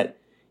 is that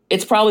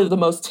it's probably the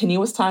most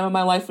tenuous time of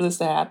my life for this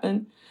to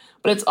happen,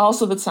 but it's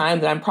also the time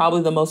that I'm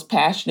probably the most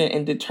passionate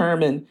and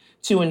determined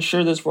to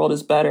ensure this world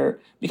is better,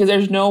 because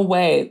there's no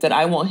way that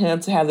I want him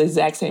to have the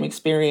exact same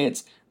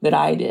experience that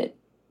I did.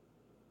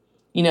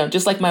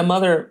 Just like my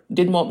mother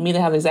didn't want me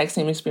to have the exact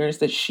same experience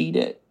that she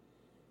did.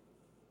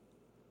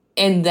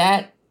 And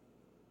that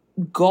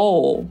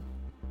goal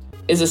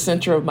is the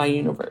center of my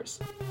universe.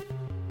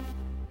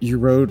 You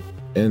wrote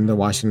in the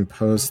Washington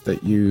Post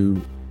that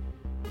you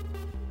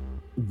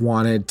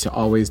wanted to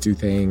always do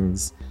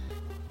things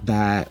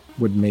that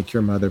would make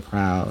your mother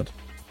proud.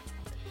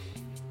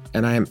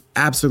 And I am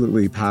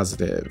absolutely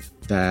positive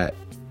that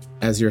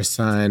as your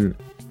son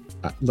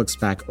looks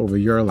back over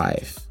your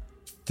life,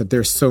 that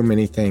there's so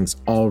many things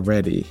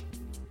already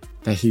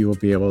that he will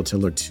be able to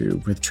look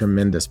to with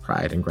tremendous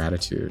pride and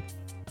gratitude.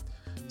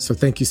 So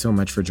thank you so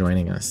much for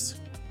joining us.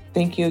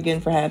 Thank you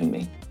again for having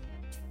me.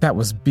 That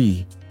was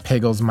B.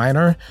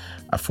 Pagels-Minor,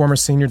 a former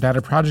senior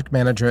data project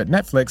manager at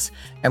Netflix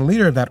and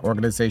leader of that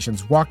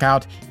organization's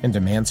walkout and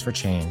demands for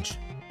change.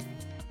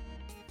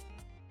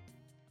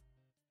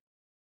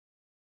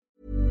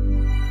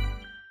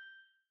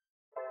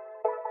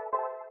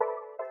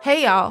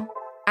 Hey, y'all.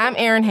 I'm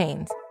Erin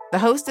Haynes, the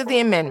host of The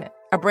Amendment,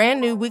 a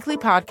brand new weekly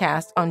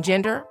podcast on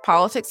gender,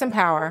 politics, and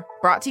power,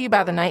 brought to you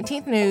by the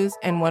 19th News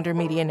and Wonder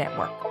Media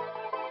Network.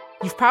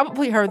 You've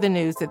probably heard the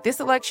news that this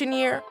election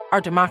year, our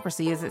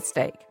democracy is at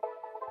stake.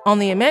 On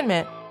The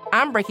Amendment,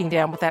 I'm breaking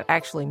down what that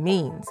actually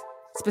means,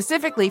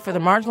 specifically for the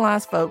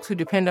marginalized folks who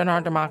depend on our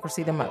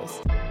democracy the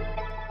most.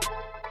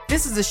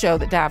 This is a show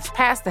that dives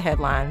past the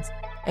headlines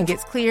and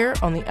gets clear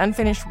on the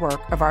unfinished work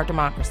of our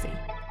democracy.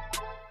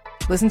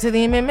 Listen to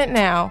The Amendment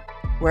now,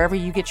 wherever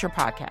you get your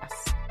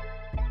podcasts.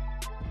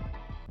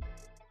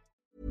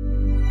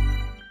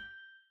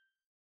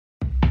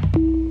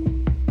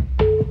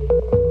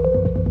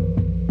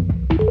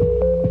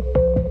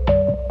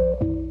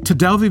 To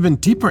delve even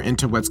deeper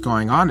into what's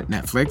going on at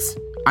Netflix,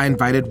 I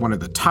invited one of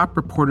the top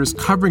reporters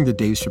covering the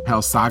Dave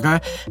Chappelle saga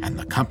and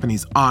the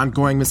company's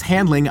ongoing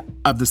mishandling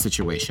of the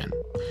situation.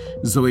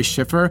 Zoe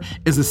Schiffer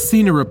is a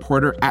senior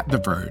reporter at The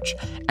Verge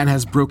and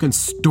has broken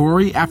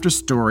story after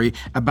story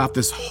about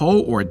this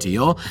whole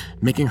ordeal,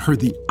 making her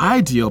the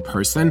ideal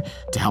person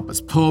to help us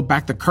pull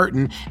back the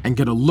curtain and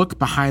get a look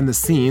behind the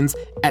scenes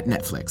at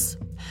Netflix.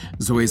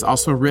 Zoe's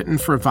also written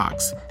for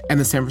Vox and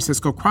the San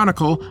Francisco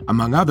Chronicle,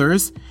 among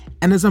others,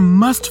 and is a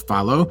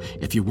must-follow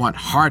if you want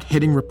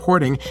hard-hitting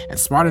reporting and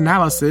smart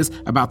analysis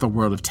about the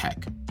world of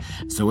tech.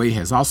 Zoe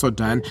has also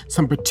done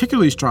some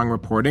particularly strong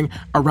reporting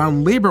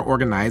around labor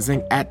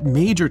organizing at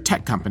major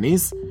tech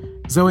companies.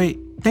 Zoe,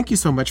 thank you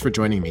so much for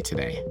joining me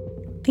today.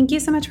 Thank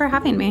you so much for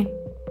having me.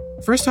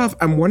 First off,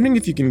 I'm wondering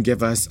if you can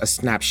give us a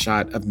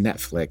snapshot of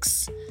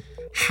Netflix.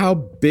 How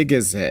big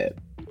is it?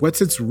 What's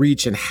its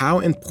reach, and how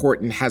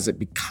important has it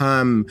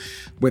become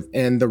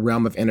within the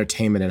realm of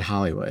entertainment in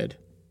Hollywood?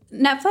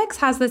 Netflix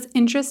has this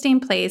interesting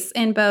place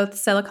in both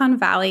Silicon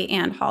Valley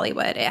and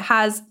Hollywood. It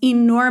has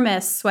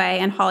enormous sway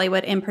in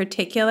Hollywood in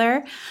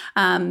particular,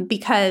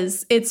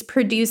 because it's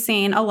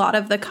producing a lot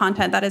of the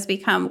content that has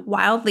become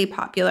wildly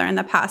popular in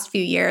the past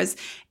few years.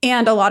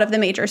 And a lot of the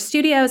major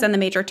studios and the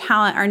major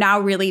talent are now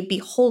really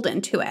beholden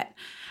to it.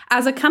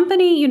 As a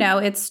company,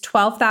 it's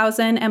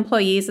 12,000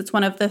 employees. It's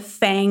one of the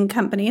FANG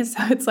companies.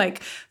 So it's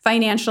like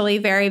financially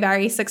very,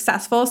 very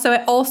successful. So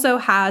it also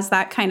has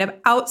that kind of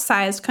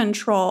outsized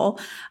control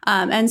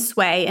and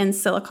sway in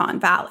Silicon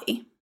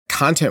Valley.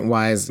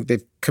 Content-wise,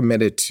 they've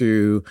committed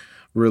to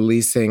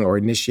releasing or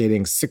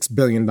initiating $6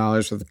 billion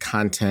worth of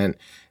content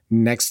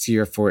next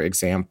year, for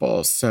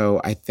example. So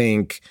I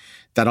think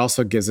that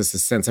also gives us a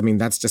sense. I mean,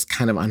 that's just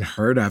kind of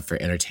unheard of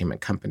for entertainment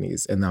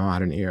companies in the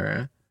modern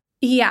era.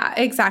 Yeah,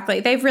 exactly.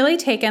 They've really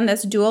taken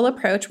this dual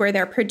approach where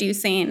they're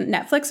producing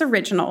Netflix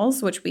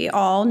originals, which we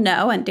all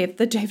know, and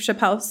the Dave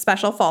Chappelle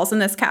special falls in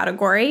this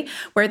category,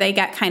 where they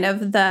get kind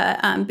of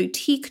the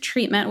boutique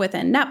treatment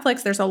within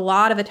Netflix. There's a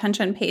lot of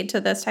attention paid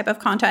to this type of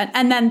content.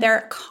 And then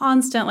they're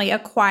constantly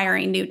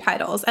acquiring new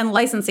titles and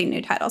licensing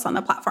new titles on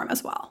the platform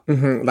as well.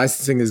 Mm-hmm.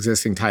 Licensing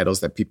existing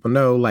titles that people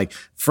know, like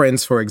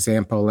Friends, for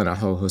example, and a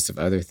whole host of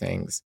other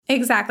things.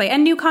 Exactly.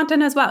 And new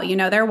content as well.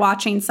 They're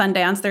watching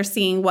Sundance. They're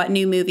seeing what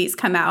new movies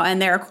come out,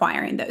 and they're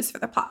acquiring those for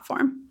the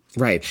platform.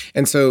 Right.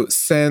 And so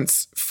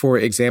since, for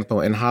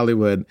example, in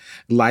Hollywood,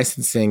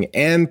 licensing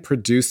and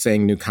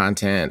producing new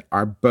content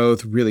are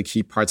both really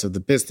key parts of the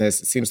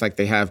business, it seems like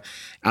they have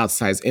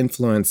outsized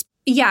influence.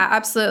 Yeah,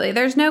 absolutely.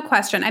 There's no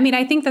question. I mean,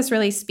 I think this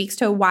really speaks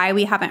to why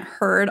we haven't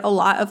heard a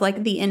lot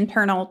of the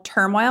internal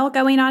turmoil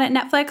going on at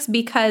Netflix,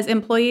 because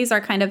employees are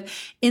kind of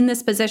in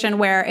this position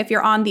where if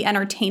you're on the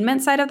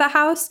entertainment side of the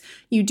house,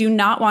 you do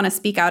not want to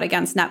speak out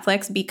against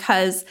Netflix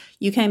because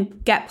you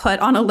can get put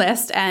on a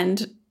list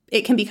and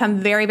it can become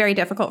very, very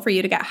difficult for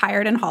you to get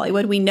hired in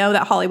Hollywood. We know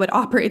that Hollywood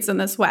operates in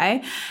this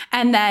way.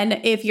 And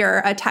then if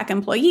you're a tech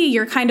employee,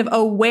 you're kind of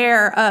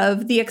aware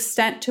of the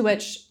extent to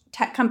which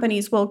tech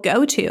companies will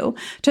go to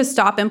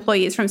stop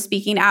employees from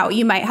speaking out.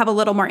 You might have a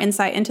little more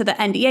insight into the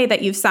NDA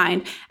that you've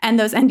signed. And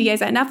those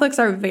NDAs at Netflix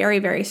are very,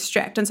 very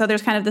strict. And so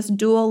there's kind of this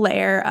dual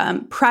layer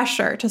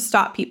pressure to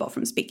stop people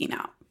from speaking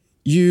out.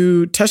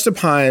 You touched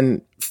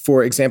upon,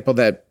 for example,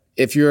 that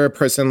if you're a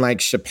person like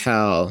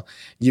Chappelle,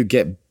 you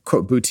get,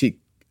 quote, boutique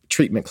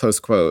treatment, close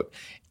quote,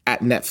 at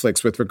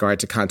Netflix with regard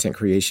to content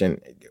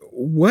creation.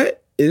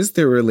 What is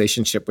their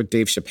relationship with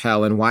Dave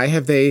Chappelle, and why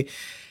have they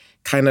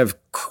kind of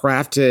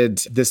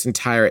crafted this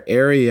entire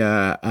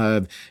area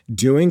of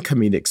doing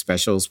comedic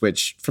specials,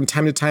 which from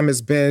time to time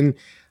has been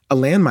a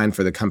landmine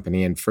for the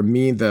company? And for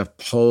me, the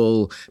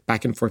whole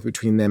back and forth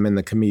between them and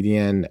the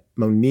comedian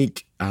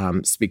Monique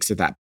speaks to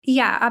that.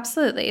 Yeah,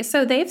 absolutely.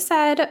 So they've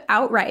said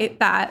outright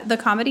that the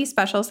comedy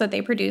specials that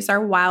they produce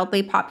are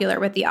wildly popular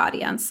with the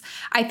audience.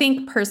 I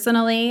think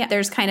personally,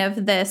 there's kind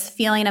of this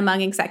feeling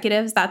among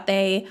executives that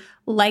they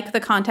like the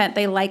content,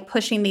 they like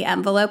pushing the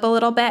envelope a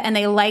little bit, and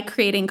they like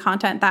creating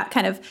content that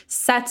kind of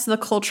sets the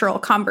cultural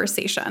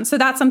conversation. So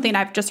that's something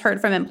I've just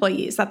heard from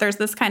employees, that there's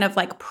this kind of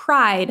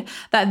pride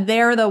that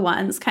they're the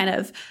ones kind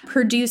of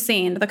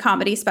producing the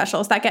comedy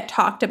specials that get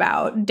talked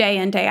about day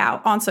in, day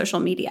out on social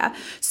media.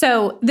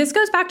 So this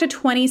goes back to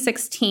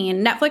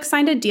 2016. Netflix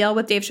signed a deal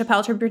with Dave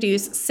Chappelle to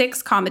produce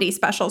 6 comedy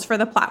specials for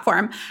the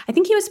platform. I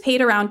think he was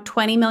paid around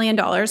 $20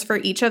 million for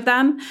each of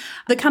them.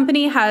 The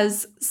company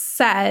has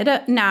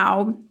said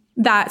now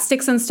that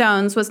Sticks and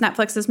Stones was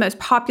Netflix's most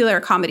popular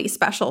comedy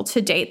special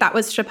to date. That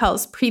was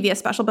Chappelle's previous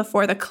special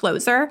before The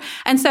Closer.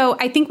 And so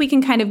I think we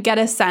can kind of get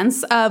a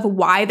sense of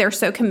why they're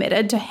so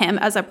committed to him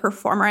as a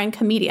performer and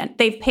comedian.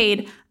 They've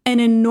paid an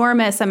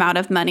enormous amount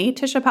of money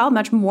to Chappelle,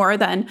 much more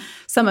than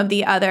some of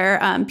the other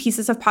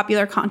pieces of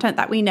popular content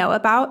that we know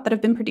about that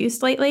have been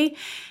produced lately.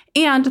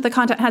 And the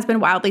content has been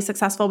wildly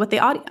successful with the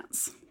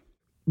audience.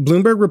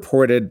 Bloomberg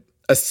reported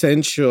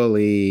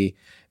essentially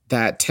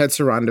that Ted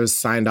Sarandos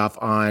signed off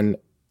on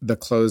The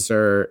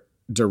Closer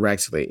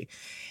directly.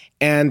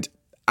 And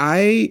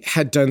I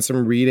had done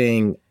some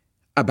reading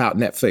about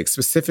Netflix,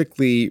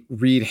 specifically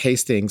Reed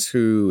Hastings,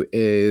 who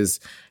is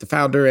the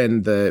founder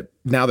and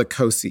now the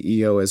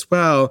co-CEO as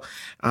well,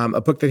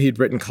 a book that he'd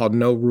written called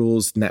No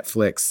Rules,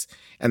 Netflix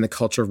and the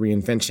Culture of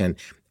Reinvention.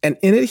 And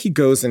in it, he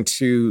goes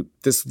into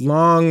this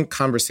long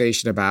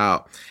conversation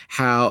about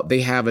how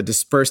they have a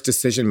dispersed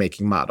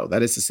decision-making model.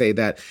 That is to say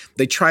that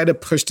they try to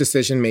push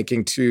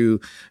decision-making to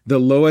the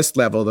lowest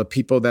level, the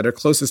people that are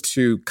closest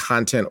to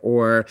content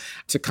or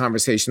to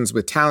conversations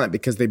with talent,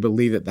 because they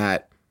believe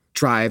that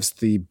drives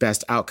the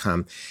best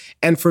outcome.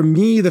 And for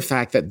me, the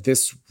fact that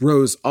this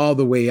rose all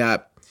the way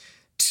up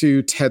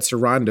to Ted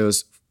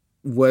Sarandos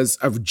was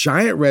a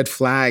giant red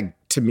flag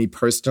to me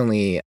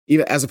personally,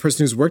 even as a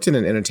person who's worked in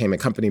an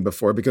entertainment company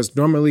before, because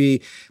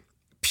normally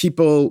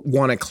people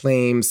want to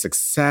claim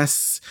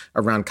success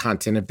around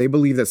content. If they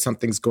believe that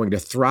something's going to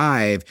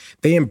thrive,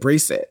 they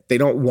embrace it. They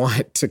don't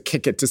want to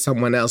kick it to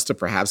someone else to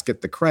perhaps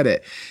get the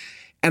credit.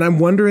 And I'm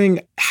wondering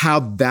how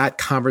that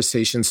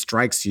conversation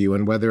strikes you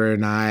and whether or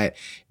not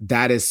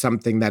that is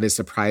something that is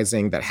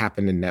surprising that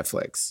happened in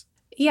Netflix.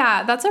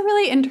 Yeah, that's a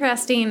really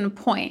interesting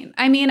point.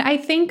 I mean, I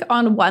think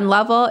on one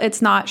level,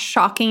 it's not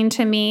shocking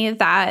to me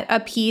that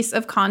a piece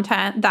of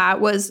content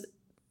that was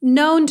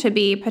known to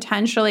be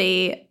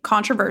potentially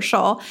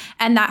controversial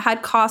and that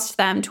had cost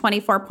them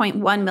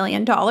 $24.1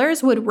 million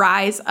would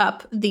rise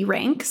up the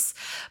ranks.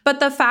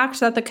 But the fact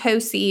that the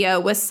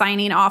co-CEO was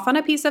signing off on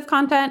a piece of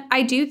content,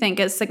 I do think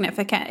is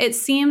significant. It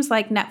seems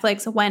like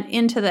Netflix went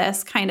into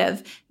this kind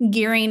of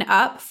gearing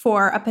up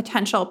for a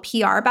potential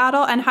PR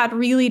battle and had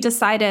really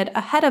decided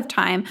ahead of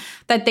time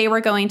that they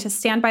were going to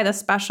stand by the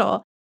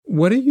special.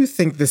 What do you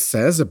think this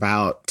says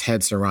about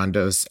Ted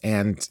Sarandos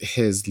and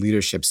his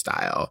leadership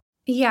style?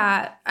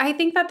 Yeah, I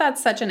think that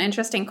that's such an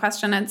interesting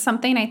question. It's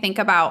something I think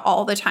about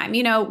all the time.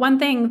 You know, one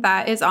thing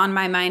that is on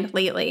my mind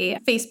lately,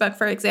 Facebook,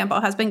 for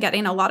example, has been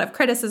getting a lot of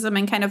criticism,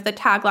 and kind of the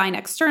tagline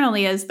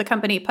externally is the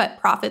company put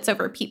profits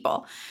over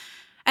people.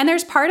 And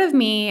there's part of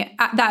me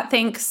that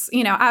thinks,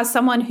 you know, as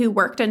someone who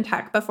worked in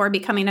tech before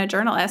becoming a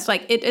journalist,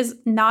 like it is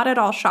not at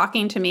all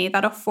shocking to me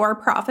that a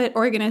for-profit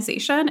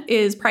organization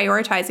is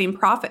prioritizing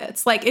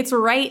profits. Like it's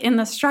right in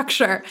the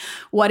structure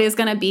what is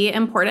going to be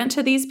important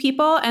to these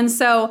people. And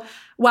so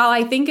while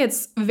I think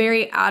it's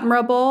very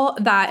admirable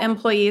that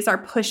employees are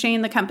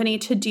pushing the company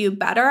to do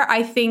better,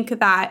 I think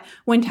that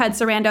when Ted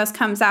Sarandos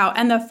comes out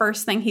and the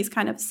first thing he's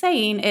kind of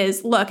saying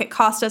is, look, it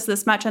cost us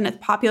this much and it's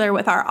popular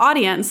with our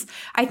audience,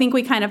 I think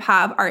we kind of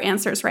have our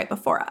answers right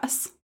before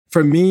us.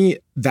 For me,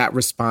 that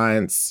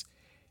response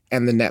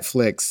and the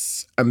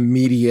Netflix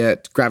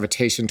immediate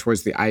gravitation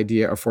towards the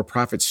idea of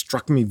for-profit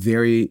struck me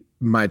very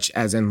much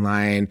as in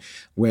line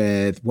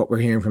with what we're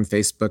hearing from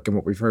Facebook and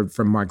what we've heard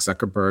from Mark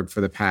Zuckerberg for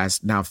the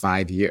past now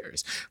 5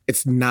 years.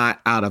 It's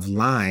not out of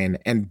line.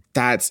 And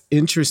that's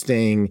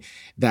interesting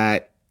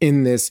that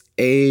in this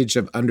age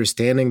of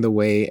understanding the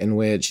way in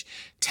which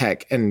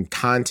tech and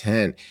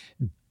content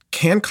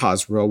can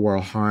cause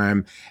real-world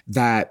harm,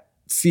 that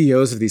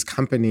CEOs of these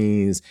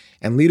companies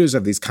and leaders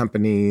of these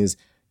companies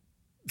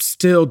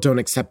still don't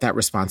accept that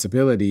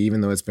responsibility,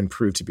 even though it's been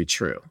proved to be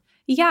true.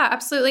 Yeah,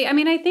 absolutely. I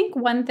mean, I think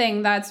one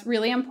thing that's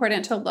really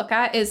important to look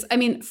at is, I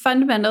mean,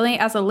 fundamentally,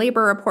 as a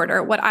labor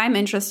reporter, what I'm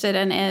interested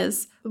in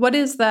is what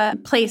is the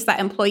place that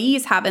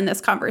employees have in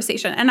this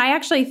conversation? And I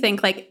actually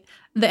think like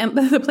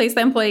the place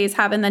that employees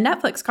have in the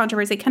Netflix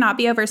controversy cannot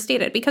be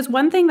overstated, because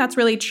one thing that's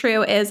really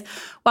true is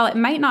while it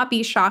might not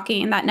be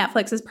shocking that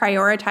Netflix is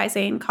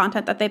prioritizing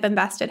content that they've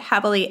invested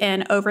heavily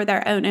in over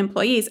their own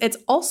employees, it's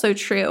also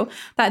true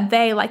that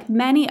they, like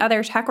many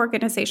other tech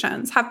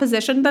organizations, have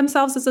positioned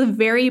themselves as a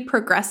very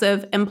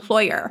progressive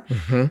employer.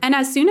 Mm-hmm. And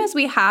as soon as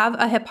we have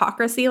a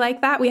hypocrisy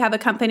like that, we have a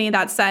company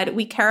that said,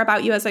 we care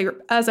about you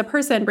as a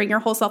person, bring your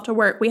whole self to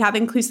work, we have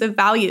inclusive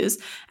values,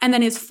 and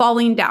then is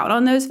falling down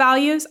on those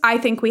values, I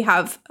think we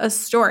have a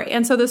story.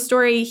 And so the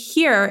story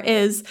here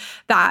is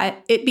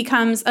that it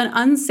becomes an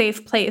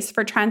unsafe place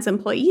for trans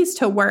employees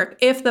to work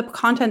if the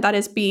content that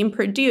is being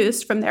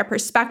produced from their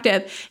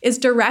perspective is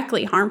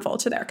directly harmful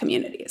to their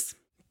communities.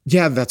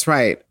 Yeah, that's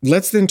right.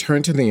 Let's then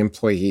turn to the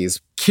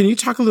employees. Can you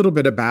talk a little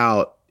bit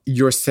about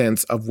your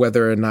sense of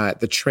whether or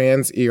not the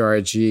trans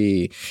ERG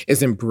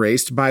is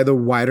embraced by the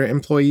wider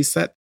employee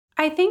set?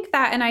 I think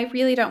that, and I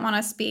really don't want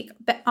to speak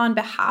on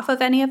behalf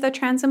of any of the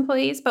trans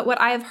employees, but what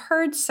I have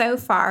heard so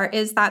far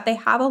is that they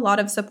have a lot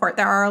of support.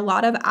 There are a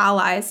lot of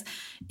allies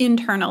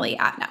internally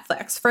at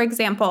Netflix. For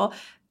example,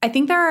 I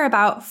think there are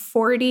about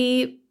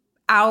 40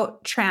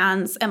 out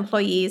trans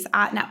employees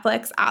at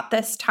Netflix at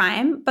this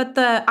time, but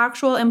the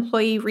actual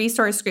employee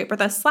resource group or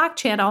the Slack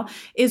channel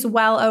is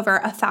well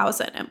over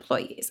 1,000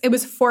 employees. It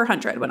was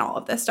 400 when all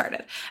of this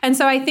started. And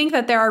so I think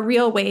that there are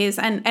real ways,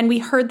 and we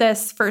heard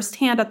this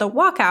firsthand at the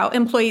walkout,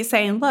 employees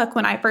saying, look,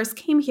 when I first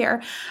came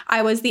here,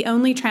 I was the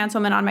only trans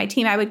woman on my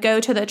team. I would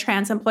go to the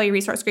trans employee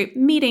resource group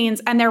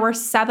meetings and there were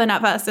 7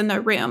 of us in the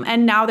room.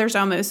 And now there's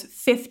almost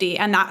 50.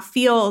 And that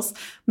feels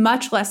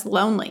much less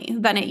lonely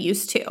than it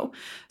used to.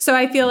 So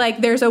I feel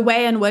like there's a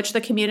way in which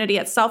the community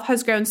itself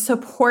has grown,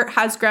 support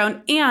has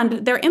grown,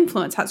 and their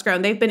influence has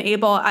grown. They've been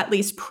able, at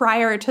least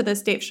prior to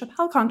this Dave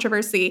Chappelle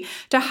controversy,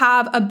 to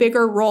have a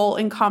bigger role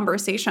in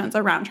conversations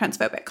around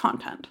transphobic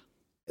content.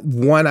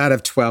 1 out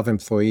of 12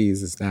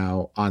 employees is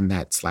now on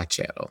that Slack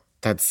channel.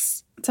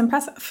 It's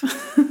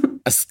impressive.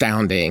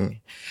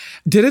 Astounding.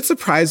 Did it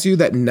surprise you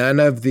that none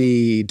of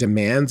the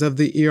demands of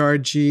the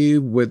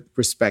ERG with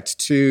respect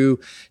to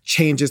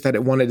changes that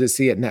it wanted to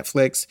see at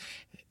Netflix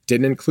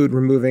didn't include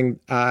removing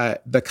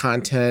the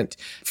content?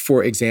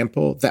 For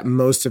example, that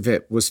most of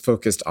it was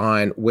focused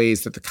on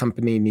ways that the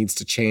company needs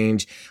to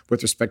change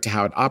with respect to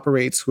how it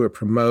operates, who it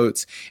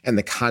promotes, and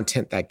the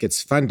content that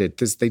gets funded.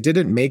 They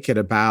didn't make it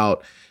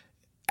about,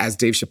 as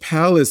Dave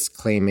Chappelle is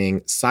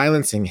claiming,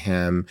 silencing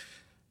him,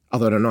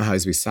 although I don't know how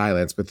he's be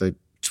silenced with the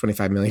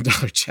 $25 million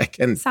check.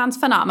 And sounds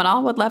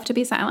phenomenal. Would love to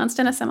be silenced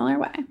in a similar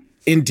way.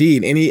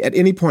 Indeed. At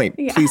any point,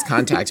 please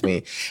contact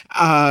me.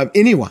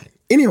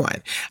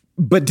 Anyone.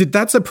 But did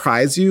that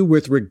surprise you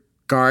with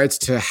regards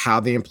to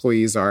how the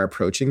employees are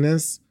approaching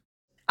this?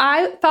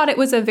 I thought it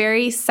was a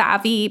very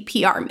savvy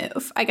PR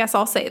move. I guess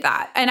I'll say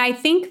that. And I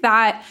think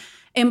that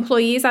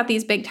employees at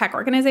these big tech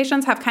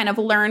organizations have kind of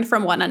learned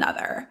from one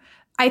another.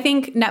 I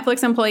think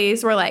Netflix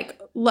employees were like,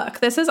 look,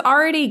 this is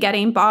already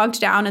getting bogged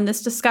down in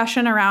this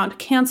discussion around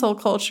cancel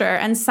culture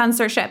and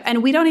censorship,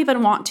 and we don't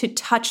even want to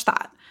touch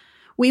that.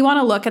 We want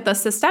to look at the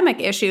systemic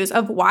issues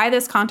of why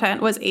this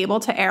content was able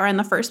to air in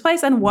the first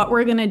place and what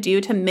we're going to do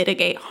to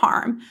mitigate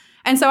harm.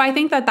 And so I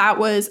think that that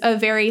was a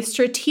very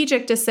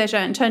strategic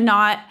decision to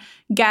not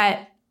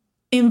get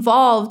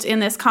involved in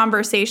this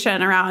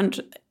conversation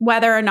around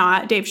whether or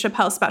not Dave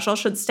Chappelle's special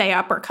should stay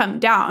up or come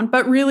down,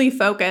 but really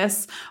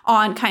focus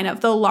on kind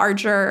of the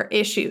larger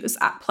issues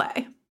at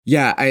play.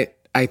 Yeah,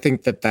 I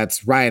think that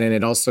that's right. And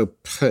it also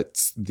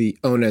puts the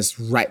onus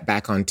right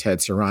back on Ted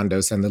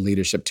Sarandos and the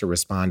leadership to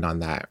respond on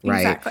that,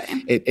 right?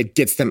 Exactly. It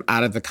gets them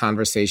out of the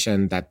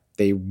conversation that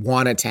they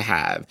wanted to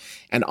have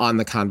and on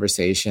the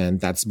conversation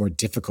that's more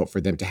difficult for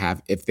them to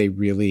have if they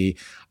really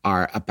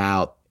are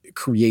about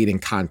creating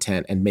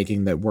content and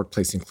making the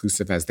workplace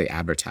inclusive as they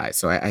advertise.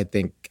 So I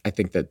think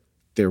that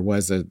there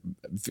was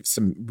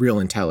some real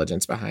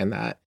intelligence behind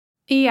that.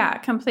 Yeah,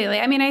 completely.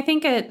 I mean, I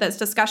think this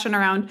discussion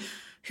around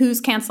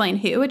who's canceling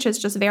who, which is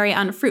just very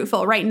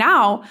unfruitful. Right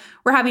now,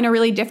 we're having a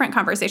really different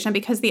conversation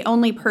because the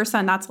only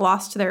person that's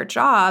lost their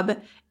job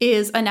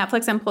is a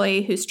Netflix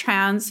employee who's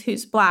trans,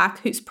 who's Black,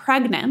 who's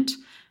pregnant.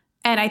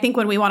 And I think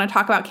when we want to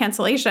talk about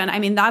cancellation, I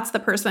mean, that's the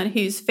person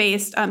who's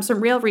faced some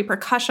real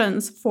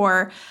repercussions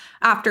for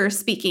after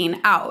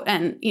speaking out.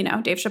 And, you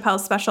know, Dave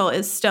Chappelle's special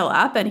is still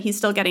up and he's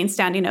still getting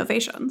standing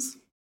ovations.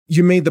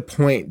 You made the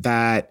point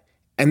that,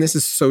 and this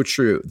is so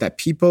true, that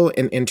people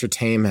in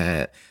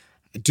entertainment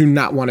do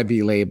not want to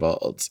be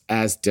labeled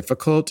as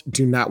difficult,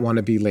 do not want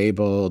to be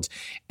labeled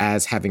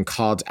as having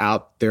called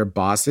out their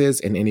bosses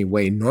in any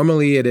way.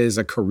 Normally, it is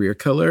a career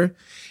killer,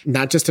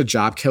 not just a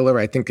job killer.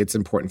 I think it's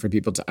important for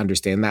people to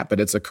understand that, but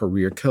it's a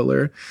career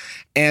killer.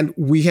 And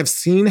we have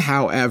seen,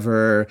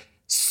 however,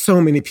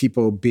 so many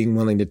people being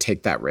willing to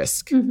take that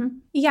risk. Mm-hmm.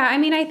 Yeah, I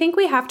mean, I think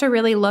we have to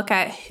really look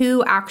at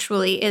who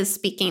actually is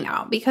speaking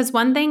out, because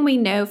one thing we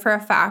know for a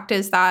fact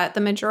is that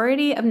the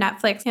majority of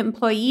Netflix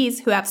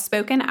employees who have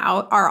spoken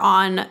out are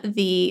on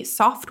the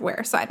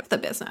software side of the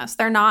business.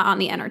 They're not on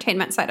the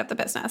entertainment side of the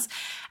business.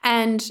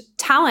 And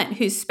talent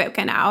who's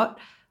spoken out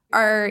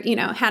are, you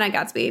know, Hannah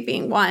Gadsby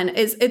being one,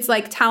 it's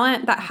like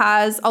talent that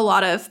has a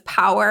lot of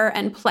power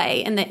and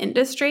play in the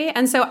industry.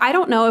 And so I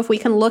don't know if we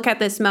can look at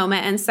this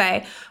moment and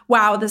say,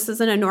 wow, this is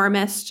an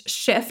enormous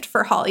shift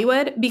for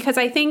Hollywood, because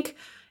I think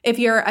if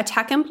you're a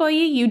tech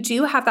employee, you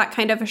do have that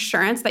kind of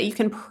assurance that you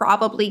can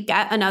probably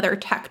get another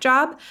tech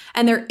job.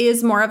 And there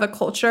is more of a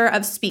culture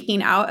of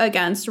speaking out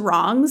against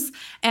wrongs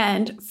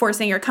and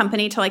forcing your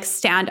company to like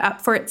stand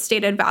up for its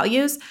stated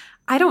values.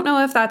 I don't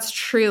know if that's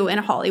true in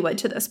Hollywood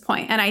to this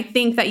point. And I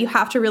think that you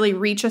have to really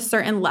reach a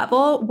certain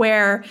level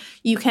where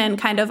you can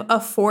kind of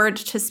afford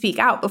to speak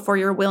out before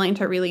you're willing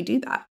to really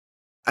do that.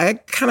 I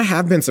kind of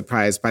have been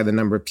surprised by the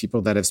number of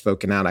people that have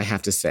spoken out, I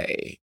have to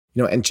say.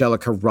 You know,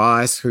 Angelica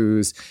Ross,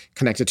 who's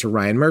connected to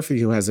Ryan Murphy,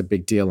 who has a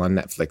big deal on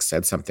Netflix,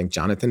 said something.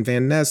 Jonathan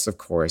Van Ness, of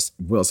course,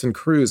 Wilson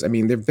Cruz. I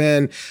mean, there have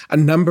been a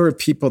number of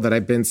people that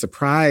I've been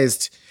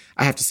surprised,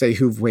 I have to say,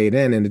 who've weighed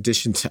in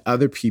addition to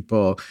other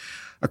people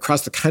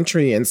across the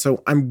country. And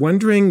so I'm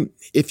wondering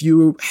if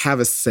you have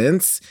a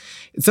sense,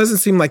 it doesn't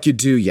seem like you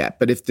do yet,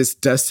 but if this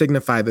does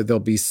signify that there'll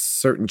be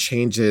certain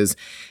changes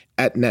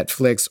at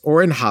Netflix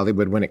or in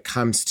Hollywood when it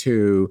comes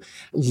to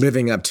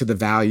living up to the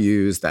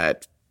values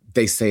that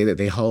they say that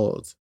they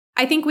hold.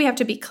 I think we have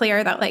to be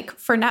clear that, like,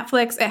 for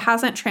Netflix, it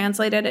hasn't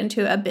translated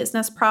into a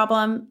business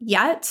problem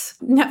yet.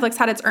 Netflix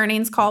had its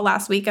earnings call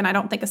last week, and I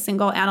don't think a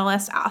single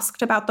analyst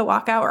asked about the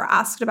walkout or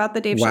asked about the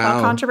Dave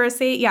Chappelle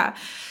controversy. Yeah.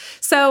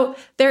 So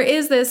there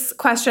is this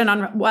question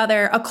on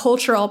whether a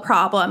cultural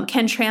problem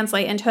can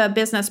translate into a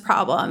business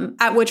problem,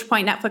 at which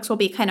point Netflix will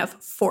be kind of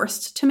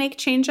forced to make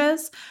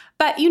changes.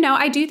 But,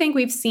 I do think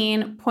we've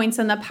seen points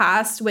in the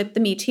past with the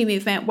Me Too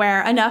movement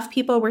where enough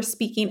people were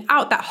speaking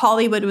out that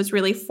Hollywood was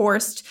really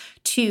forced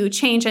to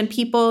change, and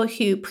people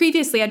who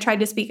previously had tried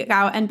to speak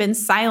out and been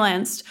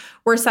silenced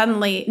were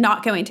suddenly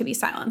not going to be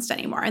silenced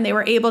anymore, and they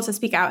were able to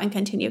speak out and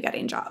continue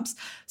getting jobs.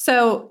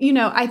 So,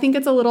 I think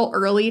it's a little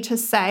early to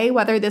say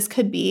whether this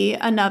could be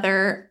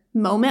another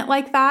moment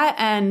like that,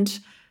 and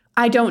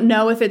I don't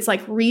know if it's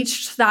like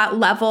reached that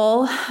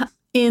level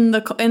in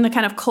the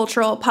kind of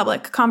cultural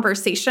public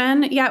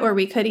conversation yet where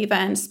we could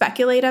even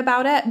speculate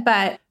about it.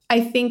 But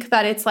I think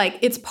that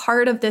it's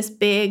part of this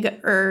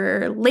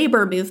bigger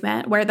labor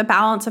movement where the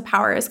balance of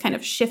power is kind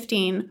of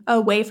shifting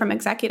away from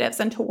executives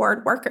and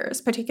toward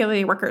workers,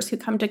 particularly workers who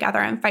come together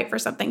and fight for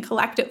something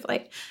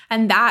collectively.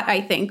 And that,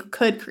 I think,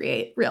 could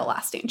create real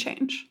lasting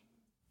change.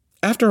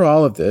 After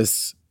all of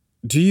this,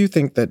 do you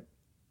think that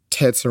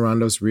Ted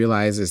Sarandos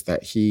realizes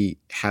that he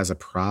has a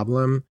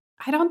problem?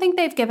 I don't think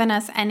they've given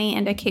us any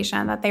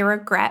indication that they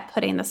regret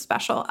putting the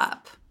special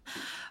up.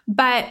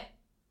 But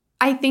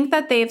I think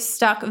that they've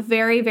stuck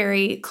very,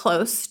 very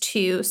close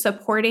to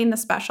supporting the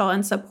special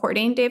and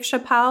supporting Dave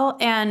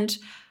Chappelle. And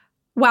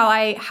while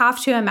I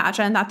have to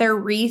imagine that they're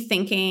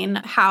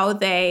rethinking how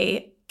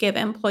they give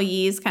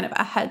employees kind of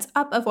a heads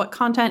up of what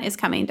content is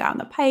coming down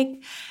the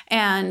pike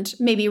and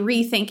maybe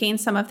rethinking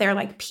some of their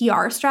like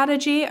PR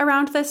strategy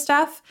around this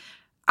stuff,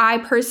 I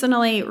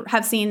personally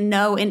have seen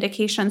no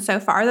indication so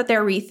far that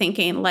they're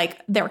rethinking like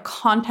their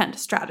content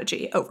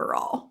strategy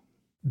overall.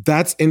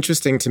 That's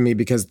interesting to me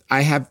because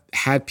I have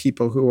had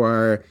people who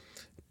are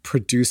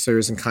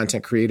producers and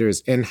content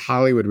creators in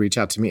Hollywood reach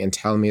out to me and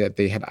tell me that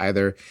they had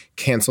either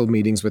canceled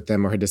meetings with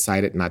them or had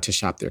decided not to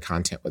shop their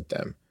content with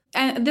them.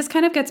 And this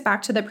kind of gets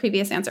back to the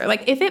previous answer.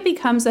 Like, if it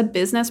becomes a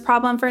business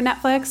problem for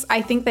Netflix,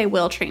 I think they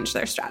will change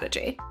their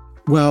strategy.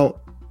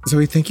 Well,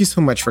 Zoe, thank you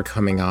so much for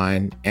coming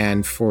on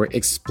and for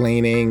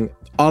explaining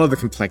all of the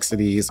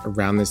complexities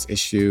around this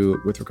issue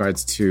with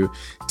regards to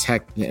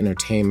tech and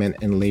entertainment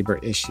and labor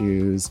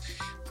issues,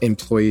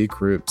 employee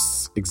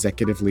groups,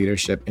 executive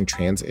leadership, and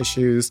trans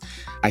issues.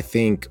 I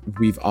think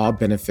we've all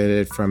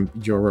benefited from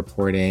your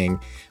reporting.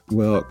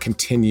 We'll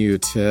continue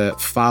to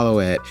follow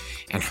it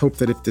and hope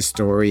that if the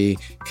story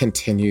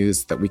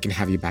continues, that we can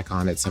have you back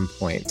on at some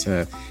point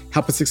to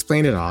help us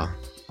explain it all.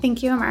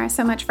 Thank you, Amara,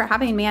 so much for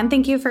having me. And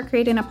thank you for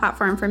creating a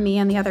platform for me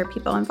and the other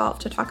people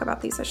involved to talk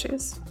about these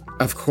issues.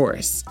 Of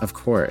course, of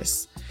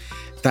course.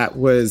 That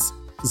was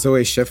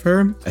Zoe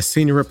Schiffer, a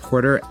senior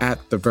reporter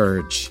at The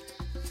Verge.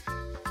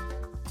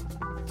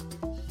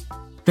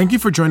 Thank you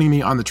for joining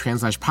me on the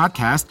Translash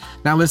podcast.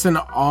 Now listen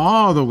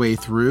all the way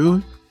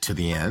through to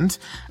the end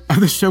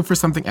of the show for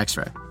something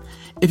extra.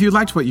 If you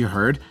liked what you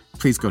heard,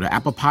 please go to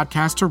Apple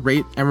Podcasts to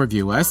rate and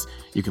review us.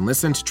 You can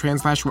listen to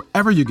Translash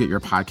wherever you get your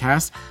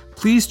podcasts.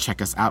 Please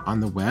check us out on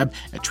the web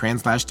at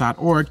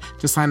translash.org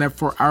to sign up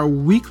for our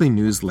weekly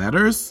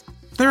newsletters.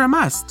 They're a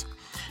must.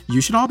 You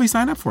should all be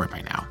signed up for it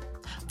by now.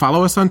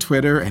 Follow us on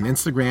Twitter and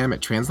Instagram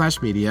at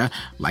Translash Media,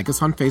 like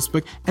us on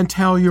Facebook, and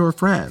tell your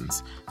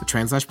friends. The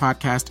Translash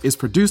podcast is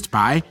produced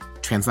by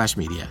Translash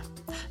Media.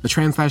 The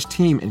Translash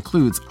team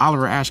includes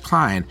Oliver Ash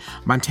Klein,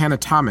 Montana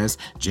Thomas,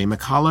 Jay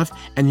McAuliffe,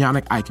 and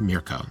Yannick Ike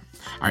Mirko.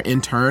 Our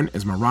intern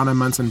is Marana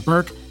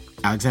Munson-Burke.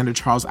 Alexander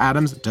Charles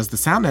Adams does the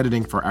sound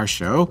editing for our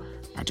show.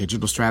 Our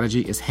digital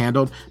strategy is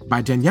handled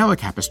by Daniela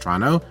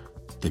Capistrano.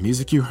 The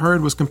music you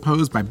heard was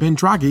composed by Ben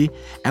Draghi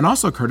and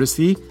also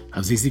courtesy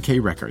of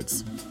ZZK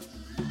Records.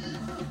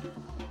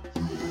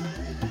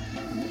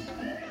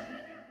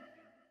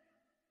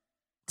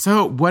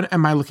 So what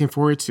am I looking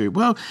forward to?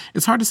 Well,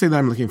 it's hard to say that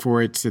I'm looking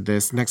forward to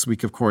this. Next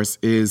week, of course,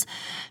 is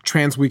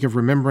Trans Week of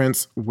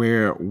Remembrance,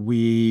 where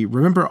we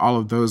remember all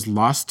of those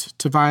lost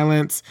to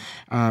violence.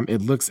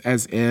 It looks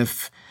as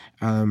if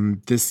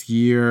this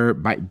year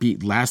might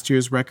beat last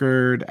year's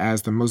record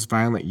as the most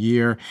violent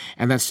year.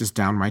 And that's just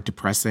downright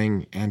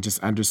depressing and just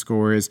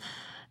underscores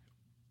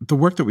the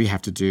work that we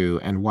have to do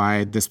and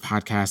why this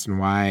podcast and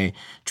why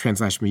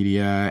Translash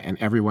Media and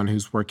everyone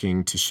who's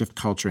working to shift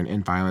culture and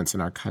end violence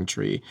in our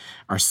country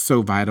are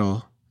so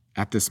vital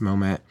at this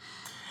moment.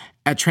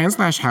 At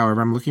Translash, however,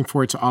 I'm looking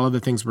forward to all of the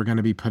things we're going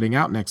to be putting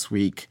out next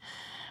week.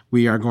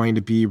 We are going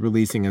to be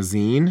releasing a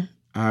zine,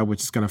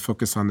 which is going to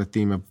focus on the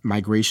theme of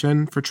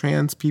migration for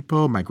trans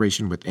people,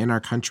 migration within our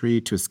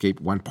country to escape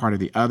one part or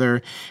the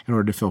other in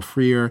order to feel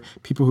freer,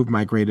 people who've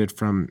migrated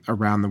from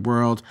around the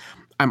world.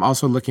 I'm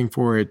also looking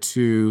forward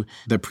to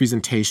the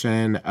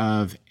presentation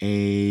of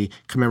a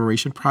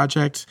commemoration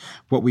project.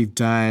 What we've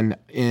done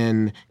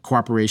in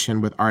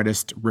cooperation with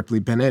artist Ripley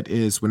Bennett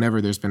is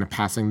whenever there's been a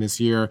passing this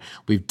year,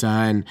 we've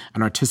done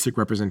an artistic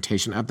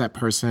representation of that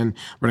person.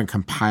 We're going to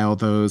compile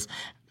those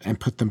and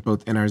put them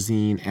both in our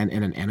zine and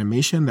in an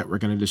animation that we're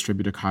going to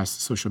distribute across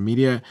social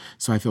media.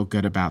 So I feel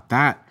good about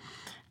that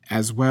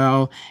as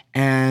well,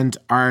 and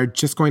are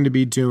just going to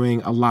be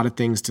doing a lot of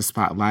things to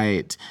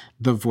spotlight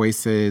the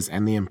voices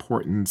and the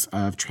importance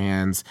of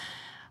trans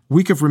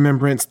Week of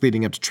Remembrance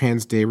leading up to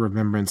Trans Day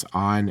Remembrance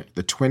on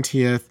the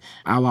 20th.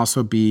 I'll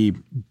also be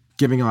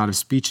giving a lot of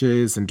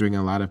speeches and doing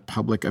a lot of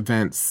public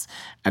events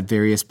at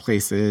various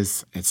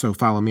places. And so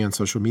follow me on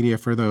social media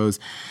for those.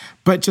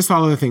 But just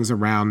all of the things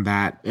around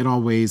that. It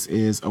always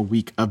is a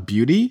week of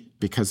beauty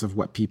because of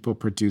what people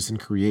produce and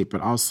create, but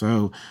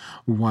also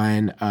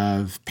one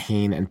of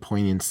pain and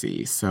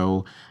poignancy.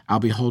 So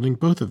I'll be holding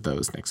both of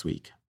those next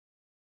week.